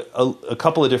a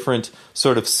couple of different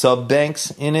sort of sub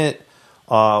banks in it.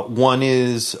 One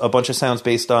is a bunch of sounds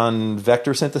based on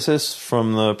vector synthesis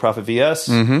from the Prophet VS,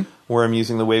 where I'm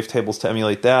using the wavetables to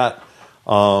emulate that.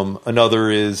 Another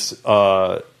is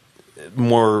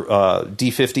more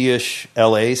D50-ish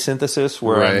LA synthesis,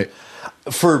 where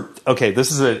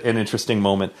this is an interesting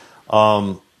moment.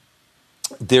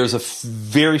 There's a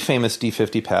very famous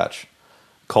D50 patch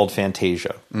called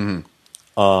Fantasia,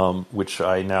 which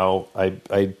I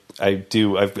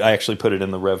actually put it in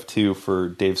the Rev 2 for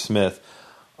Dave Smith,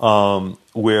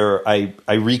 where I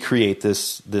recreate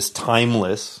this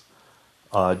timeless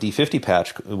D50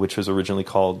 patch, which was originally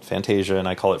called Fantasia, and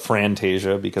I call it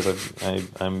Frantasia because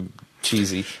I'm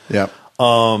cheesy. Yeah.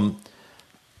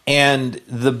 And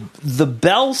the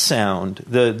bell sound,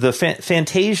 the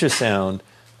Fantasia sound.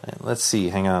 Let's see.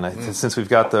 Hang on. Since we've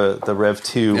got the Rev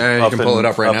 2 you up, can pull it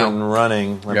up right now. And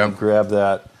running, let me grab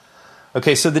that.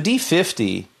 Okay, so the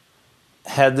D50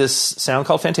 had this sound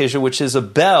called Fantasia, which is a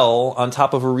bell on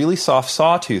top of a really soft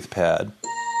sawtooth pad.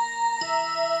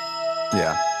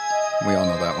 Yeah, we all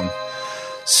know that one.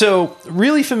 So,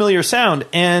 really familiar sound.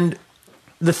 And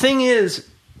the thing is,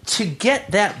 to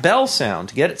get that bell sound,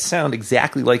 to get it to sound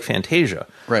exactly like Fantasia,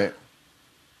 right?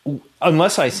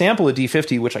 Unless I sample a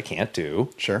D50, which I can't do,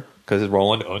 sure, because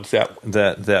Roland owns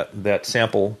that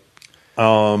sample,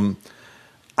 I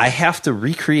have to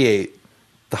recreate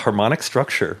the harmonic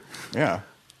structure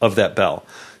of that bell.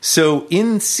 So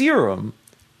in Serum,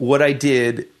 what I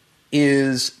did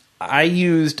is I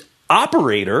used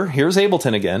Operator. Here's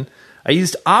Ableton again. I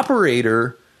used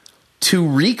Operator to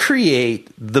recreate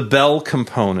the bell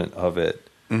component of it,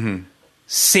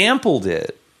 sampled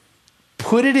it,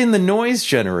 put it in the noise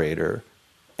generator,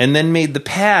 and then made the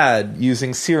pad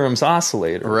using Serum's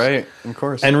oscillator. Right, of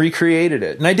course. And recreated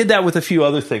it. And I did that with a few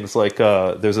other things, like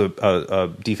there's a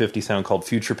D50 sound called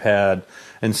Future Pad,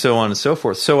 and so on and so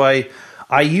forth. So I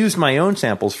used my own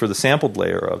samples for the sampled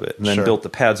layer of it, and then built the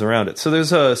pads around it. So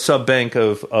there's a sub-bank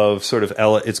of sort of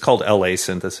it's called LA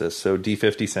synthesis, so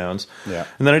D50 sounds. Yeah.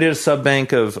 And then I did a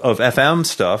sub-bank of FM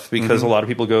stuff, because a lot of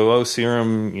people go, oh,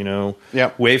 Serum,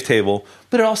 wavetable.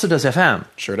 But it also does FM.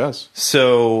 Sure does.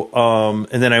 So,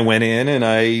 and then I went in and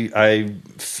I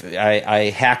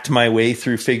hacked my way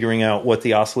through figuring out what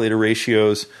the oscillator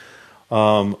ratios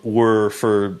were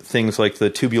for things like the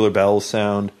tubular bells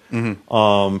sound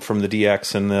from the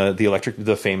DX and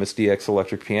the famous DX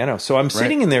electric piano. So I'm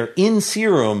sitting in there in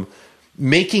Serum,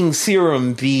 making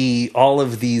Serum be all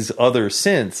of these other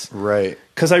synths. Right.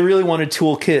 Because I really wanted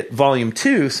Toolkit Volume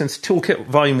 2, since Toolkit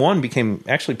Volume 1 became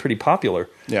actually pretty popular.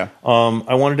 Yeah.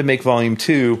 I wanted to make Volume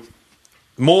 2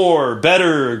 more,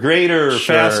 better, greater,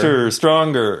 faster,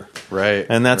 stronger. Right.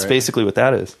 And that's basically what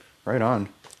that is. Right on.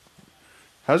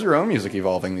 How's your own music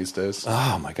evolving these days?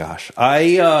 Oh, my gosh.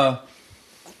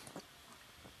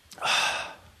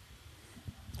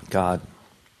 God.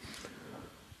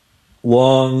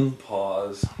 Long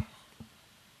pause.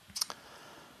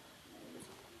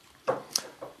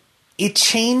 It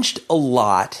changed a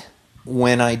lot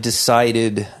when I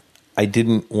decided I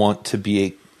didn't want to be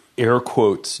a air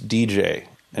quotes DJ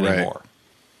anymore.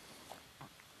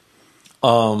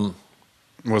 Right.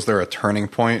 Was there a turning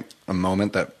point, a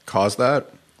moment that caused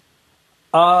that?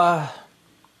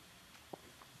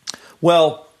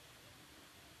 Well,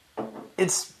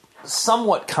 it's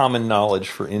somewhat common knowledge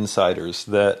for insiders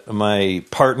that my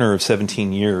partner of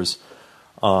 17 years,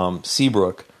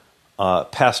 Seabrook,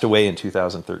 passed away in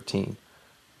 2013.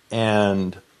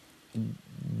 And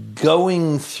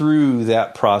going through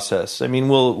that process, I mean,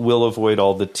 we'll avoid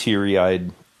all the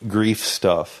teary-eyed grief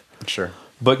stuff. Sure.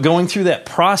 But going through that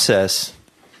process,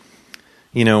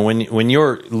 you know, when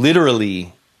you're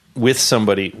literally with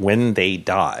somebody when they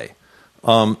die,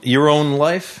 your own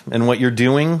life and what you're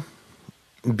doing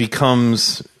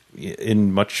becomes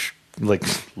in much like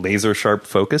laser sharp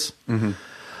focus. Mm-hmm.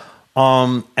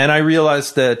 And I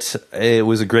realized that it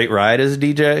was a great ride as a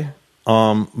DJ,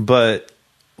 but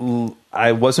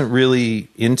I wasn't really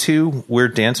into where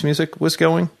dance music was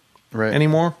going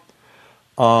anymore.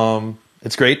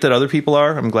 It's great that other people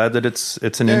are. I'm glad that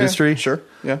it's an industry. Sure.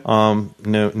 Yeah.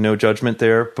 No judgment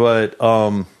there, but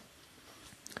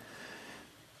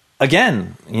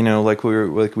again, you know, like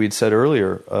we'd said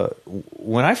earlier,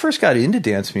 when I first got into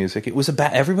dance music, it was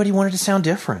about everybody wanted to sound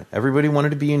different. Everybody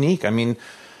wanted to be unique. I mean,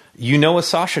 you know a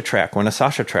Sasha track when a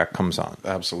Sasha track comes on.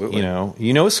 Absolutely.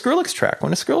 You know a Skrillex track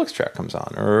when a Skrillex track comes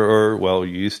on, or well,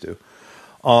 you used to.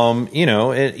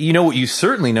 You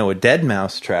certainly know a Dead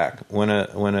track when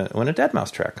a Dead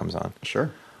track comes on.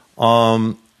 Sure.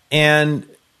 And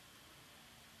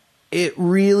it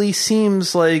really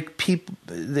seems like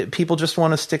people just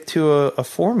want to stick to a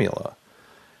formula.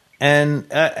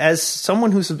 And as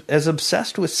someone who's as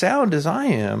obsessed with sound as I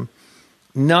am,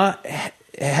 not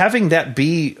having that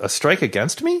be a strike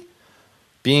against me,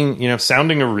 being, you know,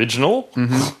 sounding original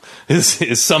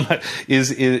is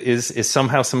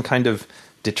somehow some kind of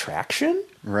detraction,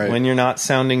 right? When you're not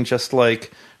sounding just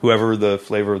like whoever the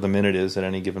flavor of the minute is at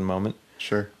any given moment.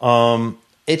 Sure.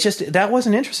 That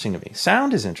wasn't interesting to me.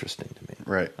 Sound is interesting to me.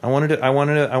 Right. I wanted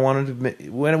to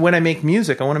when I make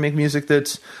music, I want to make music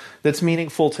that's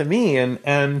meaningful to me,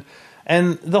 and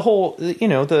the whole, you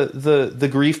know, the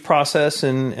grief process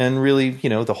and really, you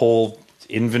know, the whole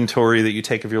inventory that you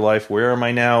take of your life. Where am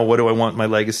I now? What do I want my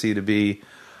legacy to be?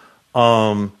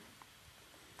 It's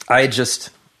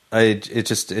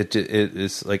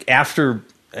like after,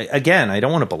 again, I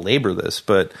don't want to belabor this,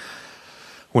 but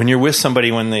when you're with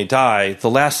somebody when they die, the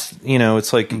last, you know,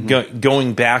 it's like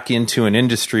going back into an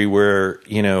industry where,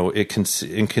 you know, it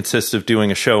consists of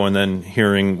doing a show and then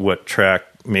hearing what track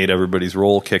made everybody's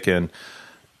roll kick in.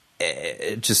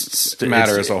 It just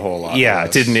matters a whole lot. Yeah,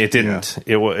 it didn't.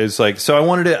 Yeah. It was like, so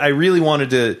I really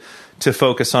wanted to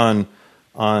focus on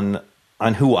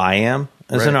who I am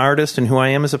as an artist and who I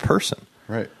am as a person.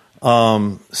 Right.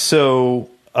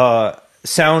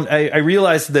 Sound. I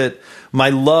realized that my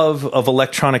love of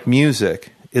electronic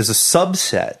music is a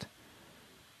subset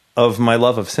of my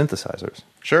love of synthesizers.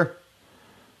 Sure.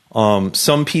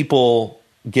 Some people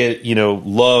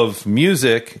love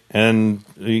music and,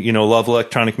 you know, love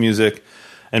electronic music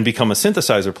and become a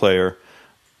synthesizer player.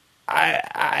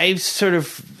 I sort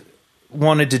of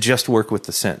wanted to just work with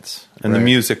the synths, and the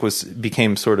music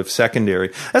became sort of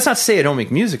secondary. That's not to say I don't make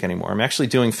music anymore. I'm actually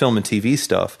doing film and TV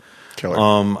stuff. Killer.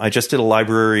 I just did a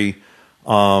library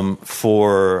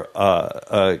for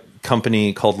a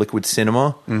company called Liquid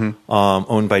Cinema,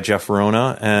 owned by Jeff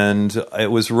Verona, and it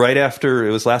was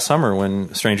last summer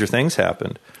when Stranger Things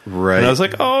happened. Right. And I was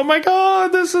like, oh my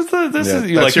God, this is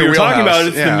like you were talking about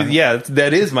it.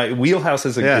 That is my wheelhouse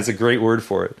is a great word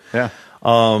for it. Yeah.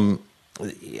 I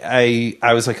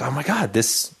was like, oh my God,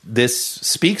 this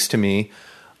speaks to me.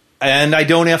 And I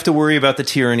don't have to worry about the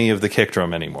tyranny of the kick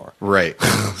drum anymore. Right.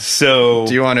 So,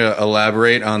 do you want to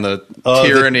elaborate on the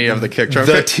tyranny of the kick drum?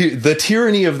 The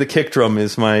tyranny of the kick drum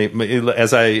is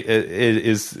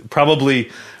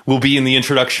probably will be in the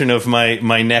introduction of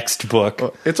my next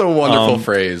book. It's a wonderful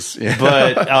phrase,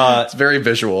 but it's very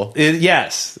visual.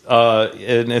 Yes,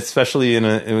 and especially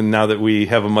now that we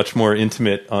have a much more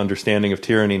intimate understanding of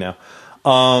tyranny now.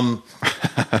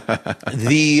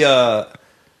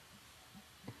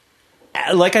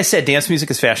 Like I said, dance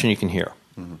music is fashion you can hear.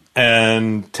 Mm-hmm.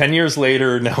 And 10 years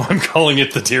later, now I'm calling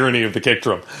it the tyranny of the kick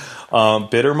drum.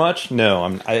 Bitter much?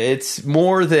 No. It's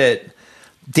more that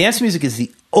dance music is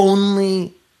the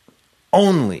only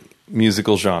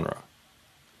musical genre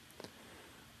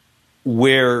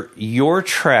where your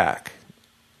track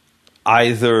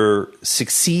either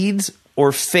succeeds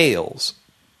or fails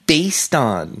based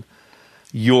on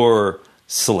your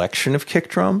selection of kick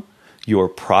drum, your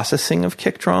processing of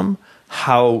kick drum,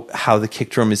 how the kick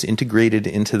drum is integrated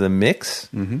into the mix.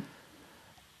 Mm-hmm.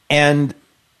 And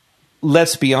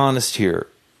let's be honest here,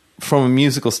 from a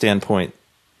musical standpoint,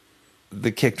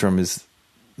 the kick drum is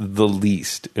the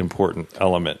least important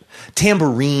element.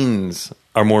 Tambourines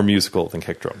are more musical than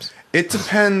kick drums. It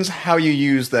depends how you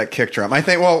use that kick drum. I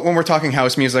think, well, when we're talking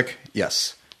house music,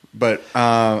 yes. But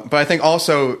I think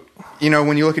also,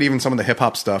 when you look at even some of the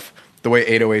hip-hop stuff, the way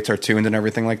 808s are tuned and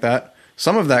everything like that,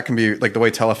 some of that can be like the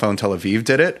way Telephone Tel Aviv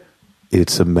did it.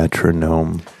 It's a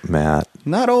metronome, Matt.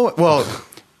 Not all, well,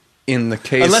 in the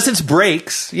case... Unless it's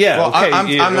breaks, yeah. Well,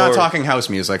 okay, I'm not talking house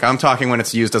music. I'm talking when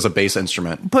it's used as a bass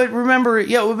instrument. But remember,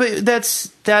 but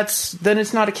that's then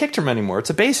it's not a kick drum anymore. It's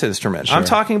a bass instrument. Sure. I'm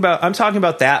talking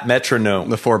about that metronome,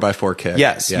 the 4x4 kick.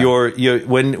 Yes, yeah.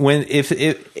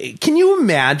 if can you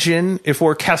imagine if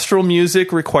orchestral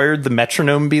music required the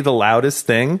metronome be the loudest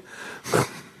thing?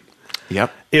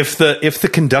 Yep. If the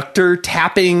conductor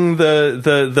tapping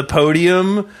the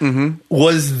podium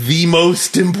was the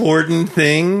most important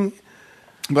thing.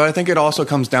 But I think it also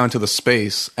comes down to the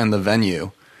space and the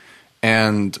venue.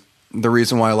 And the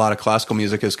reason why a lot of classical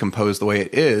music is composed the way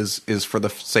it is for the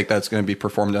sake that it's going to be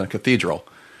performed in a cathedral.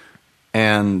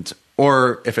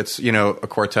 Or if it's, a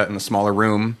quartet in a smaller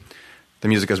room, the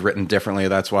music is written differently.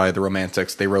 That's why the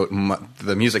Romantics, they wrote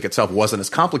the music itself wasn't as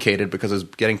complicated because it was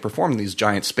getting performed in these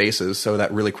giant spaces, so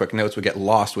that really quick notes would get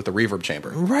lost with the reverb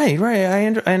chamber. Right.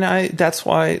 That's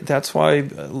why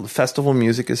festival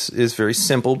music is very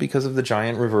simple because of the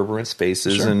giant reverberant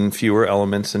spaces. Sure. And fewer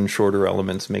elements and shorter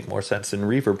elements make more sense in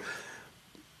reverb.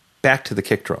 Back to the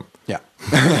kick drum. Yeah.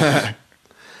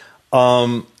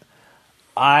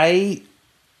 I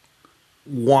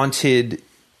wanted.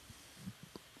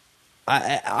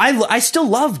 I still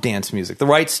love dance music, the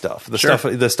right stuff,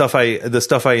 the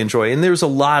stuff I enjoy, and there's a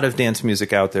lot of dance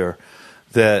music out there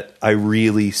that I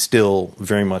really still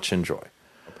very much enjoy.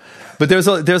 But there's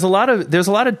a lot of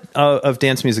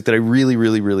dance music that I really,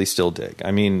 really, really still dig.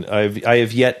 I mean, I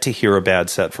have yet to hear a bad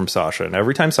set from Sasha, and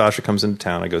every time Sasha comes into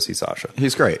town, I go see Sasha.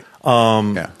 He's great.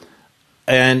 Yeah.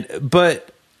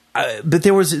 But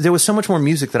there was so much more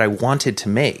music that I wanted to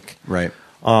make. Right.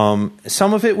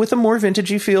 Some of it with a more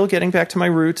vintagey feel, getting back to my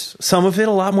roots. Some of it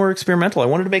a lot more experimental. I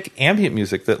wanted to make ambient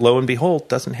music that, lo and behold,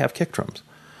 doesn't have kick drums.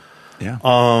 Yeah.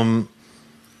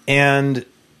 And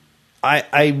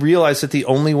I realized that the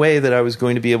only way that I was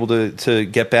going to be able to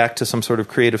get back to some sort of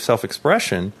creative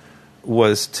self-expression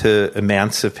was to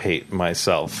emancipate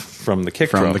myself from the kick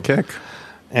drum. From the kick.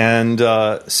 And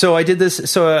so I did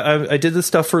this. So I did this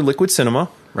stuff for Liquid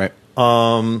Cinema. Right.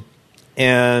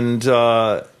 And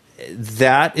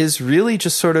that is really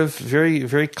just sort of very,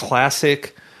 very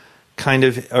classic kind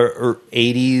of or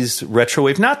 80s retro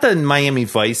wave. Not the Miami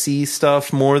Vice-y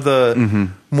stuff, more the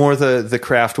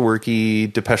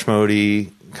Kraftwerk-y, Depeche Mode-y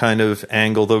kind of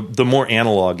angle, the more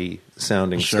analog-y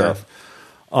sounding stuff.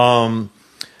 And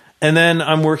then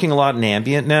I'm working a lot in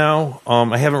ambient now.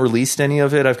 I haven't released any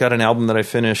of it. I've got an album that I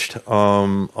finished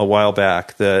a while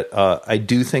back that I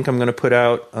do think I'm going to put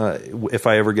out if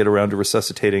I ever get around to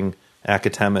resuscitating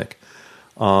Academic.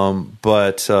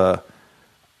 But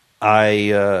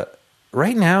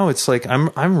right now it's like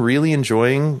I'm really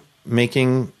enjoying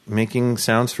making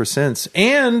sounds for synths,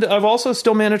 and I've also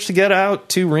still managed to get out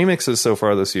 2 remixes so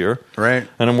far this year. Right,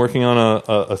 and I'm working on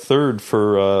a third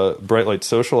for Bright Light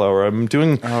Social Hour. I'm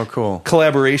doing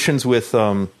collaborations with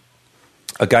a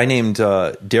guy named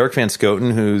Derek Van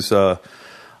Scoten, who's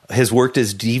has worked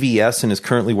as DVS and is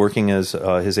currently working as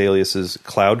his alias is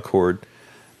Cloud Chord.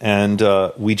 And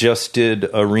we just did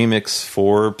a remix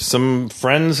for some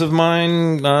friends of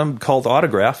mine called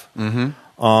Autograph.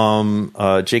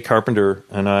 Jake Carpenter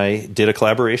and I did a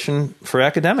collaboration for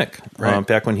Academic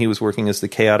back when he was working as the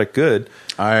Chaotic Good.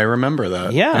 I remember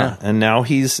that. Yeah. And now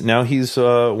he's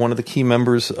one of the key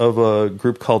members of a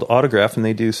group called Autograph, and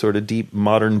they do sort of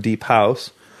modern deep house.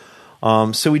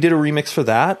 So we did a remix for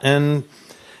that, and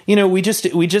we just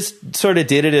sort of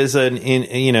did it as an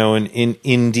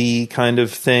indie kind of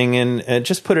thing, and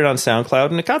just put it on SoundCloud,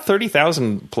 and it got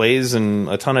 30,000 plays and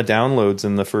a ton of downloads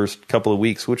in the first couple of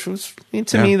weeks, which was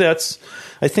to me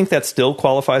I think that still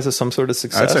qualifies as some sort of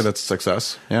success. I'd say that's a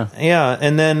success. Yeah. Yeah,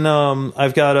 and then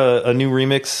I've got a new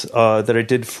remix that I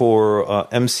did for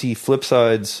MC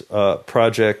Flipside's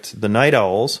project, The Night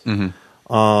Owls. And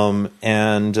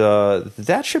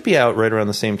that should be out right around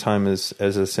the same time as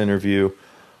this interview.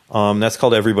 That's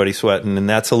called Everybody Sweatin', and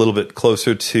that's a little bit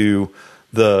closer to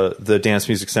the dance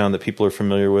music sound that people are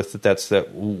familiar with. That's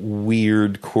that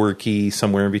weird, quirky,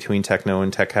 somewhere in between techno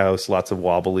and tech house, lots of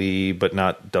wobbly, but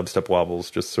not dubstep wobbles,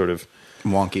 just sort of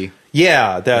wonky.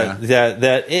 Yeah, there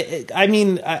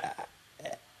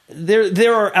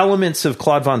are elements of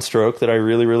Claude Von Stroke that I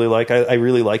really, really like. I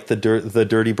really like the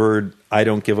Dirty Bird, I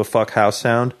Don't Give a Fuck house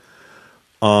sound.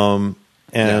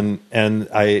 and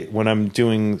when I'm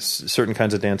doing certain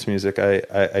kinds of dance music,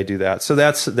 I do that. So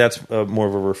that's more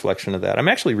of a reflection of that. I'm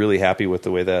actually really happy with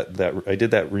the way that I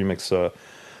did that remix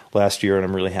last year, and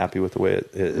I'm really happy with the way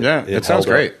it sounds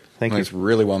great. Thank you. It's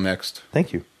really well mixed.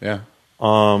 Thank you. Yeah.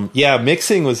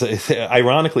 Mixing was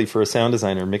ironically, for a sound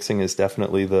designer, mixing is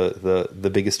definitely the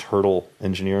biggest hurdle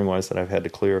engineering wise that I've had to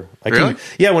clear. Really?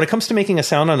 When it comes to making a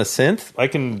sound on a synth, I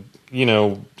can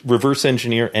reverse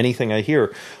engineer anything I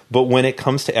hear. But when it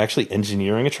comes to actually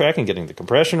engineering a track and getting the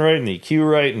compression right and the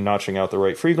EQ right and notching out the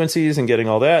right frequencies and getting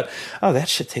all that, that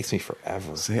shit takes me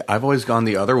forever. See, I've always gone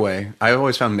the other way. I've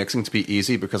always found mixing to be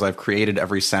easy because I've created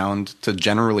every sound to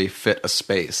generally fit a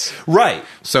space. Right.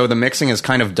 So the mixing is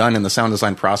kind of done in the sound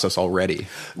design process already.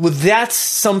 Well, that's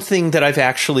something that I've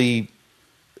actually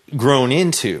grown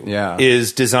into,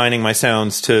 is designing my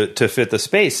sounds to fit the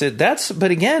space.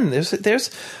 But again,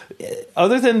 there's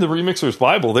other than the Remixer's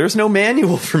Bible, there's no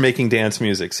manual for making dance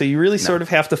music. So you really sort of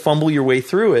have to fumble your way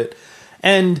through it.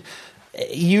 And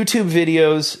YouTube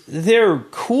videos, they're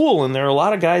cool, and there are a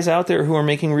lot of guys out there who are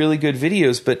making really good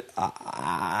videos, but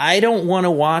I don't want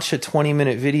to watch a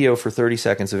 20-minute video for 30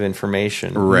 seconds of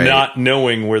information, not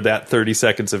knowing where that 30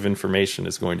 seconds of information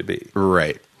is going to be.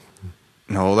 Right.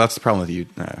 No, that's the problem with you.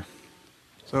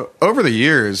 So over the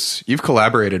years, you've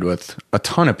collaborated with a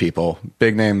ton of people,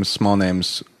 big names, small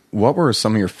names. What were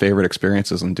some of your favorite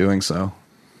experiences in doing so?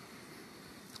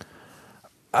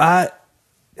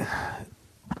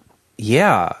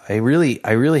 Yeah, I really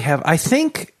have. I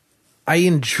think I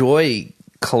enjoy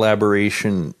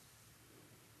collaboration,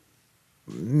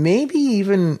 maybe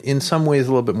even in some ways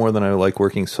a little bit more than I like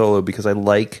working solo, because I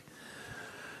like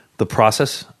the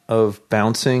process of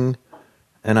bouncing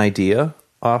an idea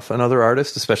off another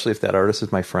artist, especially if that artist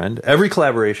is my friend. Every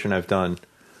collaboration I've done,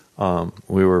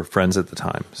 we were friends at the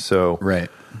time. So, right.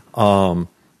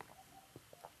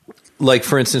 Like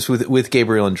for instance, with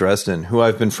Gabriel and Dresden, who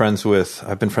I've been friends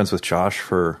with Josh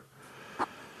for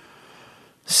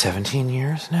 17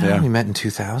 years now. Yeah. We met in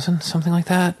 2000, something like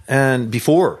that. And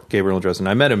before Gabriel and Dresden,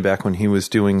 I met him back when he was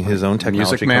doing his own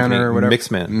technology Music Man company, or whatever.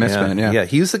 Mixman, yeah. Yeah,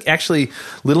 he was actually,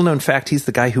 little known fact, he's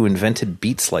the guy who invented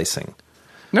beat slicing.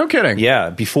 No kidding. Yeah,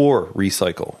 before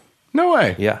Recycle. No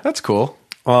way. Yeah. That's cool.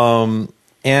 So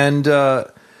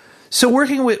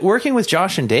working with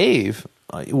Josh and Dave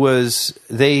was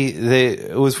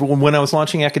when I was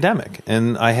launching Academic,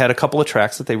 and I had a couple of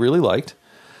tracks that they really liked,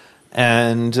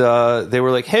 and they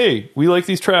were like, "Hey, we like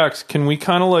these tracks. Can we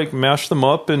kind of like mash them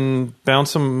up and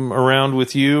bounce them around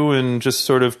with you, and just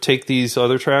sort of take these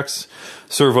other tracks,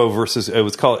 Servo versus it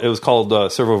was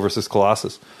called Servo versus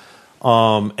Colossus."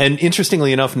 And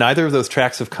interestingly enough, neither of those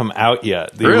tracks have come out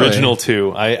yet. The original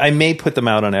two, I may put them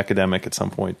out on Academic at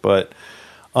some point, but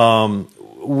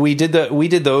we did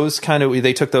those kind of.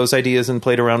 They took those ideas and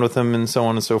played around with them, and so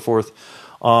on and so forth.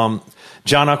 John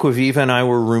Acquaviva and I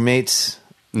were roommates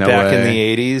back in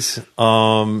the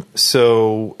 80s.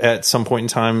 So at some point in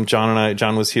time,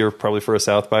 John was here probably for a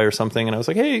South by or something, and I was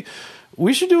like, hey,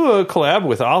 we should do a collab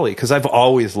with Ollie, because I've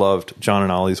always loved John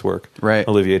and Ollie's work. Right.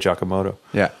 Olivier Giacomotto.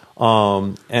 Yeah.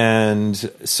 And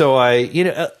so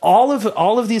all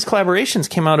of these collaborations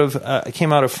came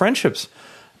out of friendships.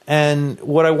 And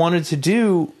what I wanted to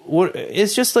do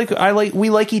is just we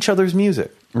like each other's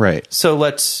music. Right. So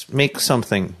let's make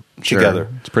something together.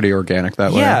 It's pretty organic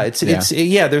that way. Yeah, it's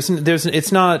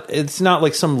not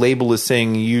like some label is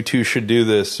saying you two should do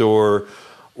this, or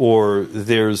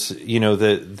there's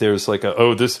there's like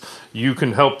you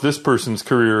can help this person's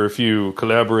career if you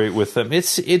collaborate with them.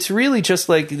 It's really just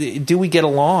like, do we get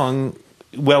along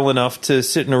well enough to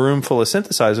sit in a room full of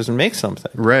synthesizers and make something?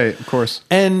 Right, of course.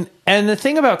 And the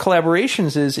thing about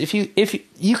collaborations is if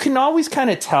you can always kind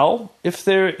of tell if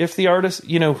the artist,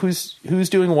 who's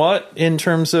doing what in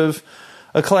terms of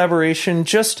a collaboration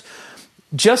just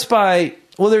by,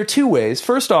 well, there are two ways.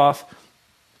 First off,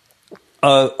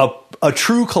 a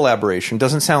true collaboration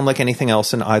doesn't sound like anything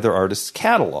else in either artist's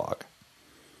catalog.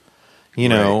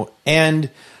 Right.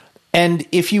 And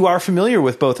if you are familiar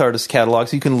with both artists'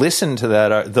 catalogs, you can listen to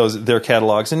their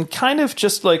catalogs and kind of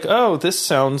just like, oh, this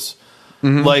sounds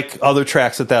like other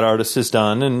tracks that artist has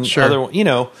done, and sure.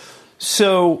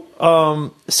 So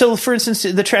for instance,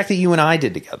 the track that you and I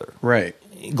did together, right,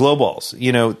 Glow Balls,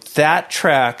 that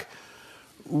track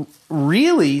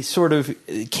really sort of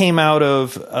came out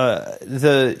of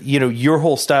your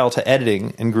whole style to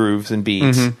editing and grooves and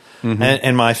beats,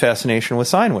 and my fascination with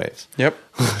sine waves. Yep.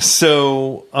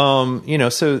 So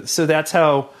so that's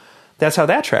how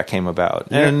that track came about,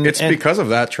 and because of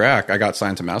that track I got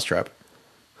signed to Mousetrap.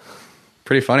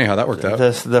 Pretty funny how that worked out.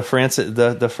 The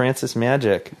Francis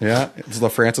magic. Yeah, it's the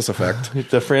Francis effect.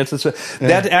 The Francis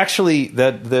that actually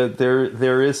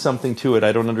there is something to it.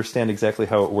 I don't understand exactly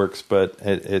how it works, but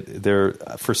there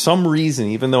for some reason,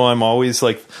 even though I'm always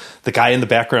like the guy in the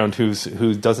background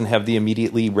who doesn't have the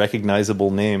immediately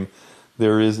recognizable name,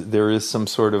 there is some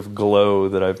sort of glow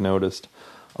that I've noticed,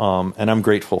 and I'm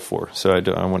grateful for. So I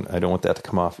don't want that to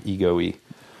come off ego-y.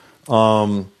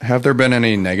 Have there been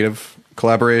any negative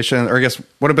collaboration, or I guess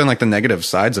what have been like the negative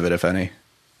sides of it, if any?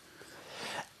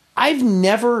 I've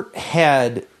never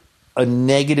had a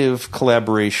negative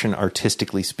collaboration,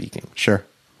 artistically speaking. Sure.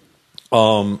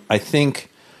 I think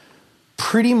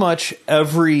pretty much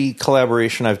every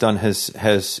collaboration I've done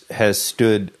has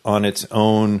stood on its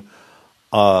own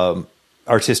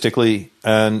artistically,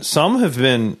 and some have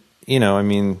been,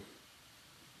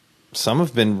 some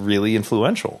have been really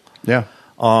influential. Yeah.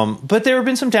 But there have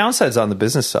been some downsides on the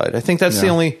business side. I think that's the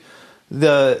only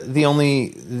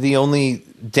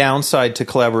downside to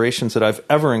collaborations that I've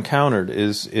ever encountered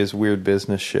is weird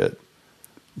business shit.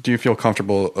 Do you feel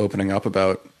comfortable opening up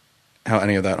about how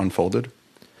any of that unfolded?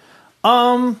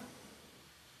 I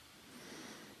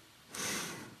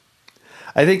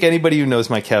think anybody who knows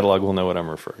my catalog will know what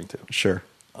I'm referring to. Sure.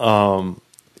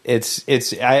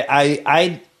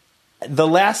 The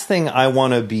last thing I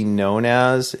want to be known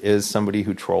as is somebody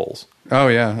who trolls. Oh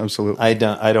yeah, absolutely. I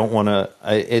don't want to.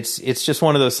 It's just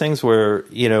one of those things where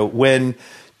when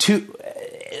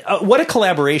what a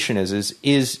collaboration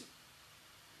is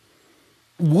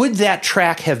would that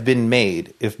track have been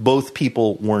made if both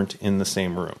people weren't in the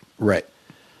same room? Right.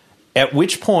 At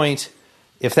which point,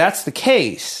 if that's the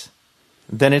case,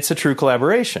 then it's a true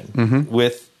collaboration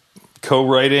with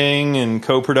co-writing and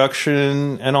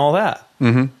co-production and all that.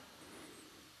 Mm-hmm.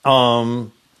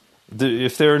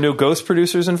 If there are no ghost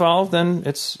producers involved, then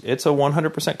it's a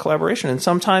 100% collaboration. And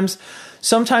sometimes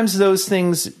those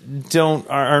things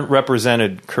aren't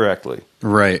represented correctly.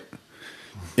 Right.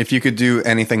 If you could do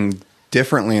anything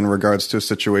differently in regards to a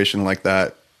situation like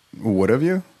that, would have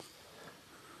you?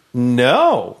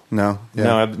 No. No.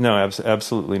 Yeah. No,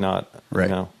 absolutely not. Right.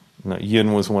 No.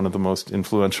 Yin was one of the most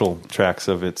influential tracks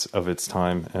of its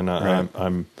time, and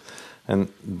right. And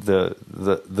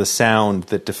the sound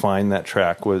that defined that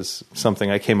track was something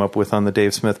I came up with on the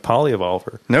Dave Smith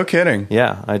Polyevolver. No kidding.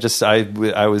 Yeah,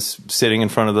 I was sitting in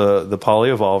front of the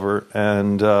Polyevolver,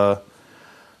 and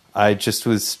I just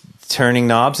was turning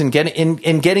knobs and getting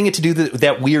it to do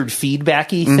that weird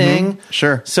feedbacky thing.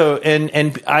 Sure. So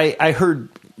and I heard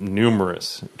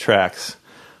numerous tracks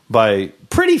by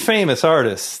pretty famous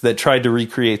artists that tried to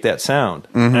recreate that sound,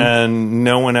 and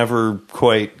no one ever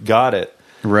quite got it.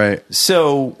 Right.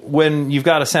 So when you've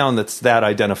got a sound that's that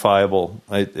identifiable,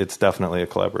 it's definitely a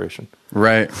collaboration.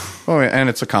 Right. Oh, and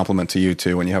it's a compliment to you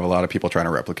too when you have a lot of people trying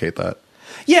to replicate that.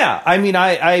 Yeah, I mean,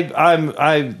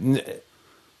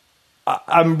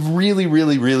 I'm really,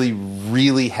 really, really,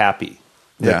 really happy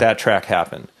that track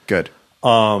happened. Good.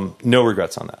 No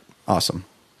regrets on that. Awesome.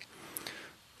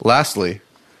 Lastly,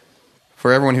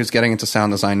 for everyone who's getting into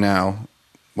sound design now,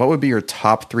 what would be your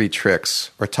top 3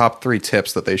 tricks or top 3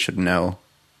 tips that they should know?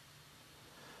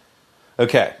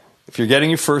 Okay, if you're getting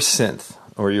your first synth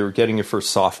or you're getting your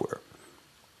first software,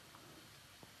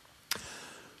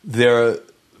 the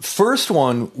first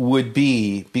one would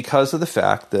be, because of the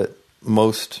fact that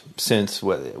most synths,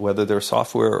 whether they're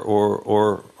software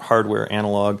or hardware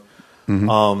analog,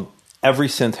 every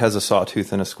synth has a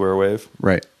sawtooth and a square wave.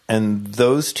 Right. And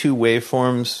those two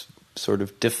waveforms sort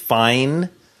of define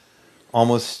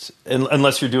almost,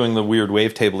 unless you're doing the weird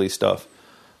wavetable-y stuff,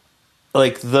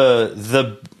 like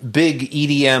the big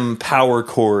EDM power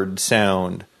chord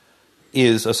sound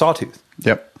is a sawtooth.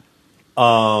 Yep.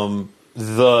 The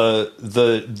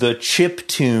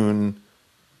chiptune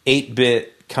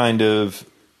 8-bit kind of,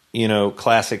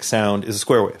 classic sound is a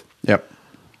square wave. Yep.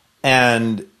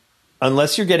 And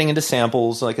unless you're getting into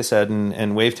samples, like I said,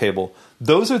 and wavetable,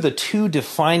 those are the two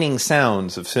defining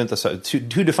sounds of synthesizers,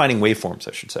 two defining waveforms,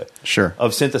 I should say. Sure.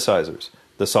 Of synthesizers,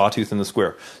 the sawtooth and the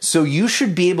square. So you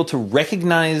should be able to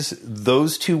recognize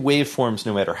those two waveforms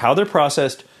no matter how they're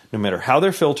processed, no matter how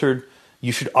they're filtered.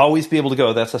 You should always be able to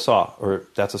go, that's a saw, or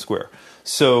that's a square.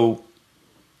 So,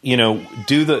 do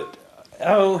the...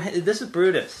 Oh, this is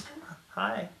Brutus.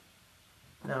 Hi.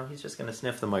 No, he's just going to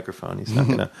sniff the microphone. He's not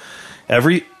going to...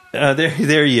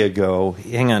 There you go.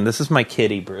 Hang on, this is my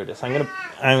kitty, Brutus. I'm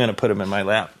gonna put him in my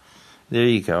lap. There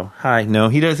you go. Hi. No,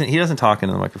 he doesn't talk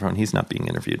into the microphone. He's not being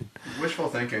interviewed. Wishful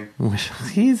thinking.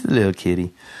 He's a little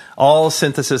kitty. All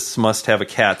synthesists must have a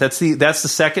cat. That's the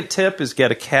second tip, is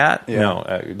get a cat. Yeah.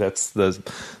 No, that's the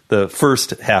the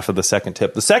first half of the second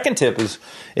tip. The second tip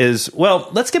is well,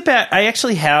 let's get back. I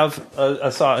actually have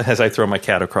a saw as I throw my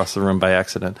cat across the room by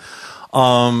accident.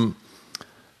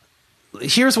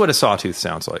 Here's what a sawtooth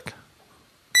sounds like.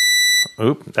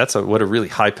 Oop, that's what a really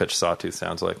high-pitched sawtooth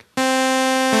sounds like.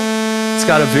 It's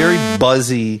got a very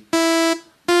buzzy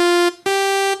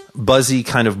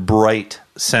kind of bright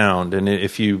sound, and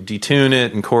if you detune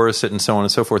it and chorus it and so on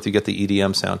and so forth, you get the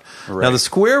EDM sound. Right. Now, the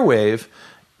square wave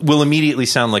will immediately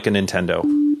sound like a Nintendo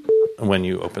when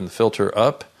you open the filter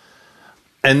up.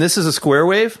 And this is a square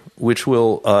wave, which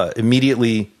will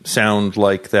immediately sound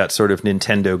like that sort of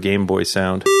Nintendo Game Boy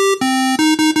sound.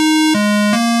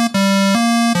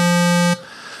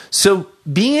 So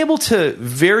being able to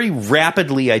very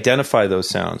rapidly identify those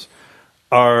sounds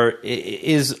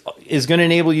is going to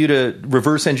enable you to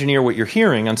reverse engineer what you're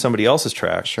hearing on somebody else's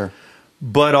track. Sure.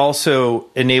 But also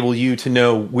enable you to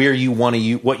know where you want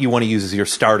to what you want to use as your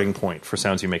starting point for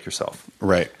sounds you make yourself.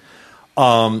 Right.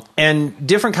 And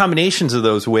different combinations of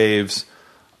those waves.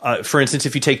 For instance,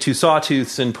 if you take two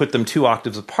sawtooths and put them 2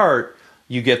 octaves apart,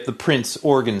 you get the Prince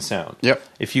organ sound. Yep.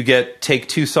 If you take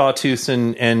two sawtooths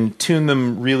and tune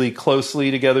them really closely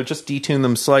together, just detune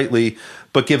them slightly,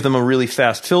 but give them a really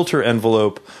fast filter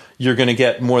envelope, you're going to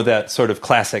get more that sort of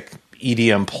classic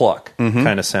EDM pluck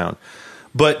kind of sound.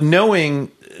 But knowing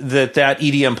that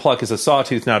EDM pluck is a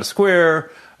sawtooth, not a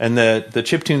square, and that the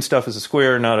chiptune stuff is a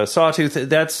square, not a sawtooth,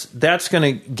 that's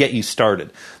going to get you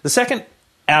started. The second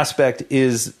aspect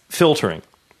is filtering.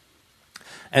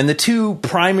 And the two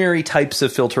primary types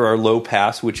of filter are low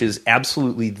pass, which is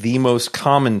absolutely the most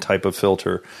common type of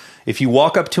filter. If you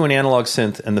walk up to an analog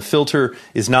synth and the filter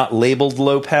is not labeled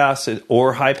low pass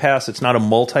or high pass, it's not a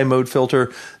multi-mode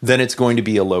filter, then it's going to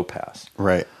be a low pass.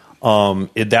 Right.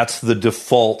 That's the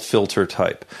default filter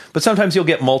type. But sometimes you'll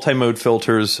get multi-mode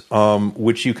filters,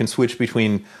 which you can switch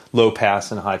between low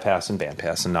pass and high pass and band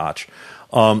pass and notch.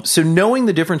 So knowing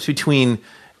the difference between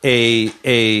a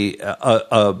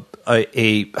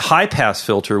high pass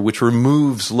filter, which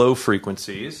removes low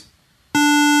frequencies,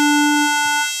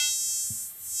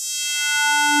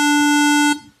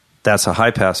 that's a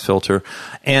high pass filter,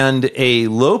 and a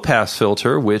low pass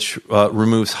filter, which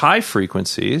removes high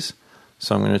frequencies.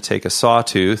 So I'm going to take a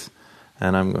sawtooth,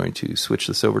 and I'm going to switch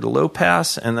this over to low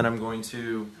pass, and then I'm going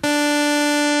to...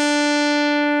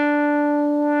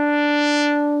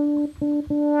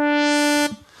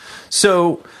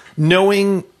 So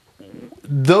knowing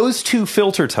those two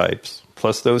filter types,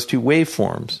 plus those two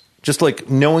waveforms, just like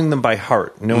knowing them by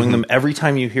heart, knowing them every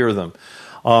time you hear them.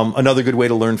 Another good way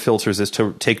to learn filters is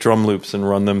to take drum loops and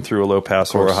run them through a low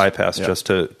pass or a high pass just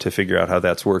to figure out how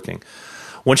that's working.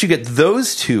 Once you get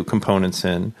those two components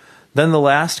in, then the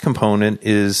last component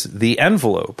is the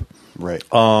envelope, right?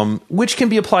 Which can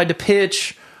be applied to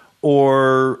pitch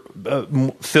or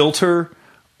filter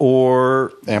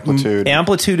or amplitude.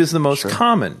 Amplitude is the most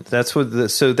common. That's what.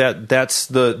 That's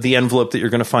the envelope that you're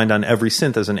going to find on every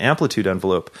synth as an amplitude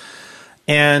envelope,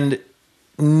 and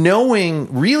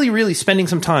knowing really spending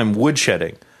some time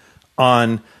woodshedding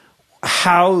on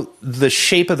how the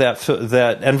shape of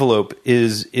that envelope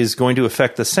is going to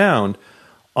affect the sound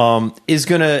is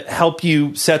going to help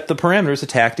you set the parameters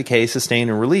attack, decay, sustain,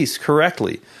 and release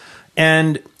correctly.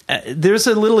 And there's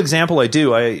a little example I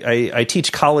do. I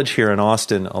teach college here in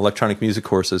Austin, electronic music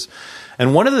courses.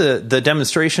 And one of the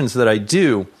demonstrations that I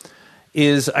do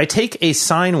is I take a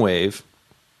sine wave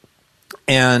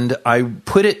and I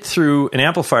put it through an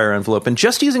amplifier envelope. And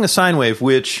just using a sine wave,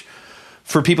 which...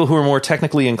 for people who are more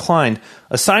technically inclined,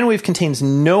 a sine wave contains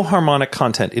no harmonic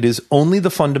content. It is only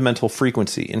the fundamental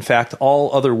frequency. In fact,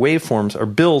 all other waveforms are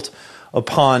built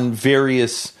upon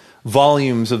various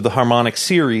volumes of the harmonic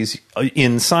series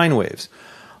in sine waves.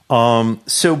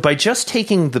 So by just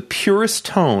taking the purest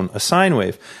tone, a sine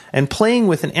wave, and playing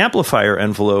with an amplifier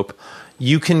envelope,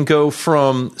 you can go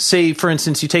from, say, for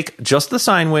instance, you take just the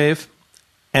sine wave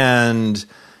and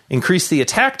increase the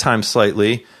attack time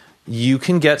slightly, you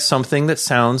can get something that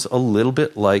sounds a little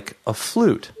bit like a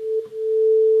flute.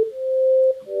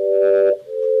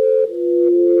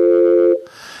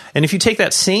 And if you take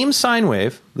that same sine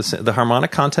wave, the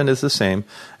harmonic content is the same,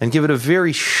 and give it a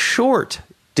very short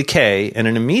decay and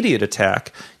an immediate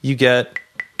attack, you get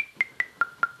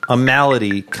a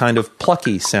malady kind of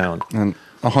plucky sound. And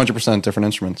 100% different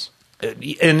instruments.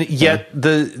 And yet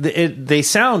they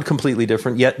sound completely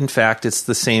different, yet in fact it's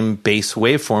the same bass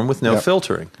waveform with no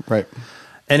filtering. Right.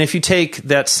 And if you take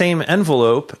that same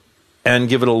envelope and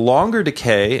give it a longer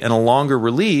decay and a longer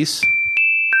release,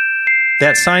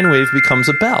 that sine wave becomes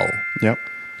a bell. Yep.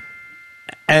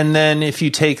 And then if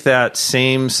you take that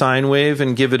same sine wave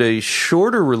and give it a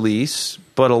shorter release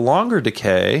but a longer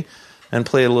decay, and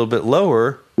play it a little bit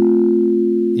lower,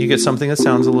 you get something that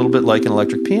sounds a little bit like an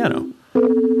electric piano.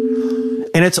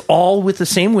 And it's all with the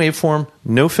same waveform,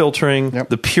 no filtering,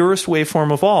 the purest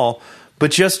waveform of all,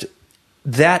 but just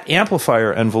that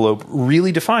amplifier envelope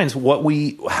really defines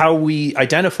how we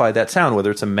identify that sound,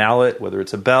 whether it's a mallet, whether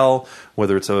it's a bell,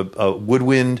 whether it's a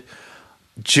woodwind,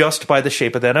 just by the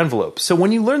shape of that envelope. So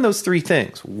when you learn those three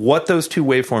things, what those two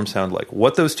waveforms sound like,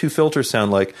 what those two filters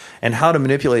sound like, and how to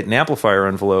manipulate an amplifier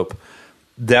envelope,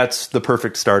 that's the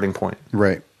perfect starting point.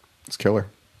 Right. It's killer.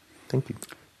 Thank you.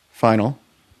 Final.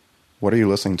 What are you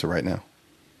listening to right now?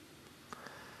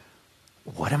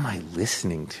 What am I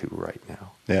listening to right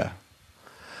now? Yeah.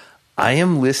 I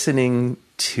am listening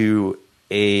to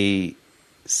a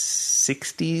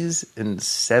 60s and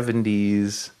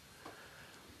 70s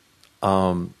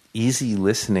easy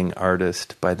listening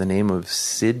artist by the name of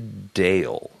Sid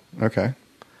Dale. Okay.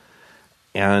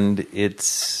 And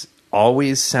it's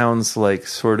always sounds like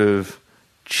sort of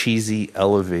cheesy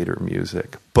elevator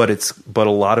music, but a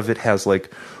lot of it has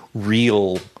like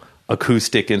real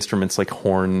acoustic instruments like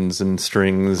horns and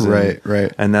strings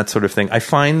and that sort of thing. I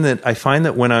find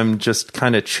that when I'm just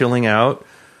kind of chilling out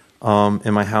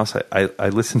in my house, I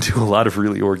listen to a lot of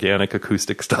really organic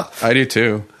acoustic stuff. I do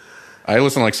too. I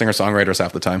listen to like singer-songwriters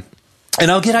half the time.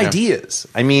 And I'll get ideas.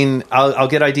 I mean, I'll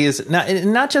get ideas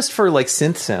not just for like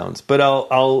synth sounds, but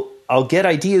I'll get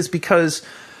ideas because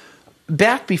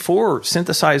back before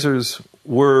synthesizers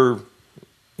were,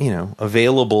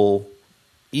 available,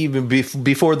 even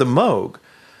before the Moog,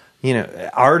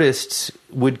 artists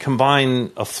would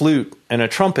combine a flute and a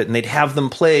trumpet, and they'd have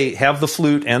the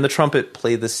flute and the trumpet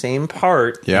play the same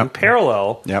part in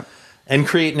parallel, and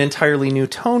create an entirely new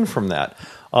tone from that.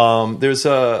 There's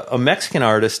a Mexican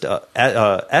artist,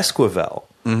 Esquivel,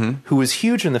 who was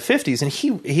huge in the 50s, and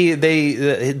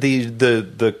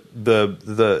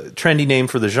the trendy name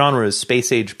for the genre is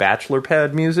space age bachelor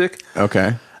pad music.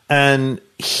 Okay. And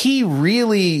he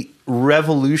really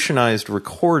revolutionized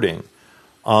recording,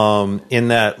 in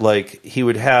that, like, he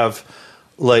would have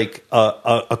like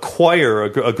a choir,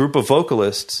 a group of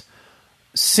vocalists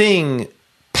sing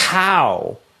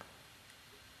 "Pow"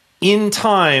 in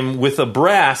time with a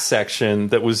brass section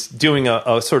that was doing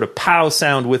a sort of pow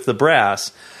sound with the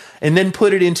brass, and then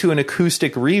put it into an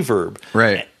acoustic reverb.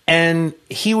 Right. And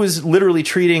he was literally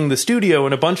treating the studio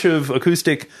and a bunch of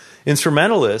acoustic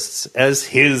instrumentalists as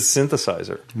his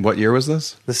synthesizer. What year was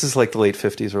this? This is like the late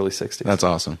 50s, early 60s. That's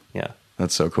awesome. Yeah.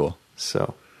 That's so cool.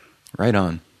 So. Right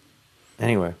on.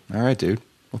 Anyway. All right, dude.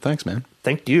 Well, thanks, man.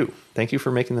 Thank you. Thank you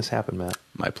for making this happen, Matt.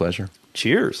 My pleasure.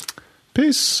 Cheers.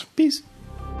 Peace. Peace.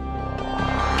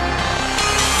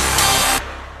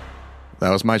 That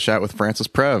was my chat with Francis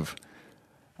Preve.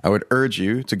 I would urge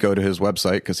you to go to his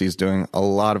website because he's doing a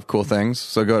lot of cool things.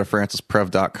 So go to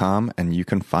francispreve.com and you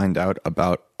can find out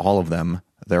about all of them.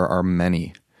 There are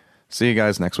many. See you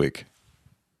guys next week.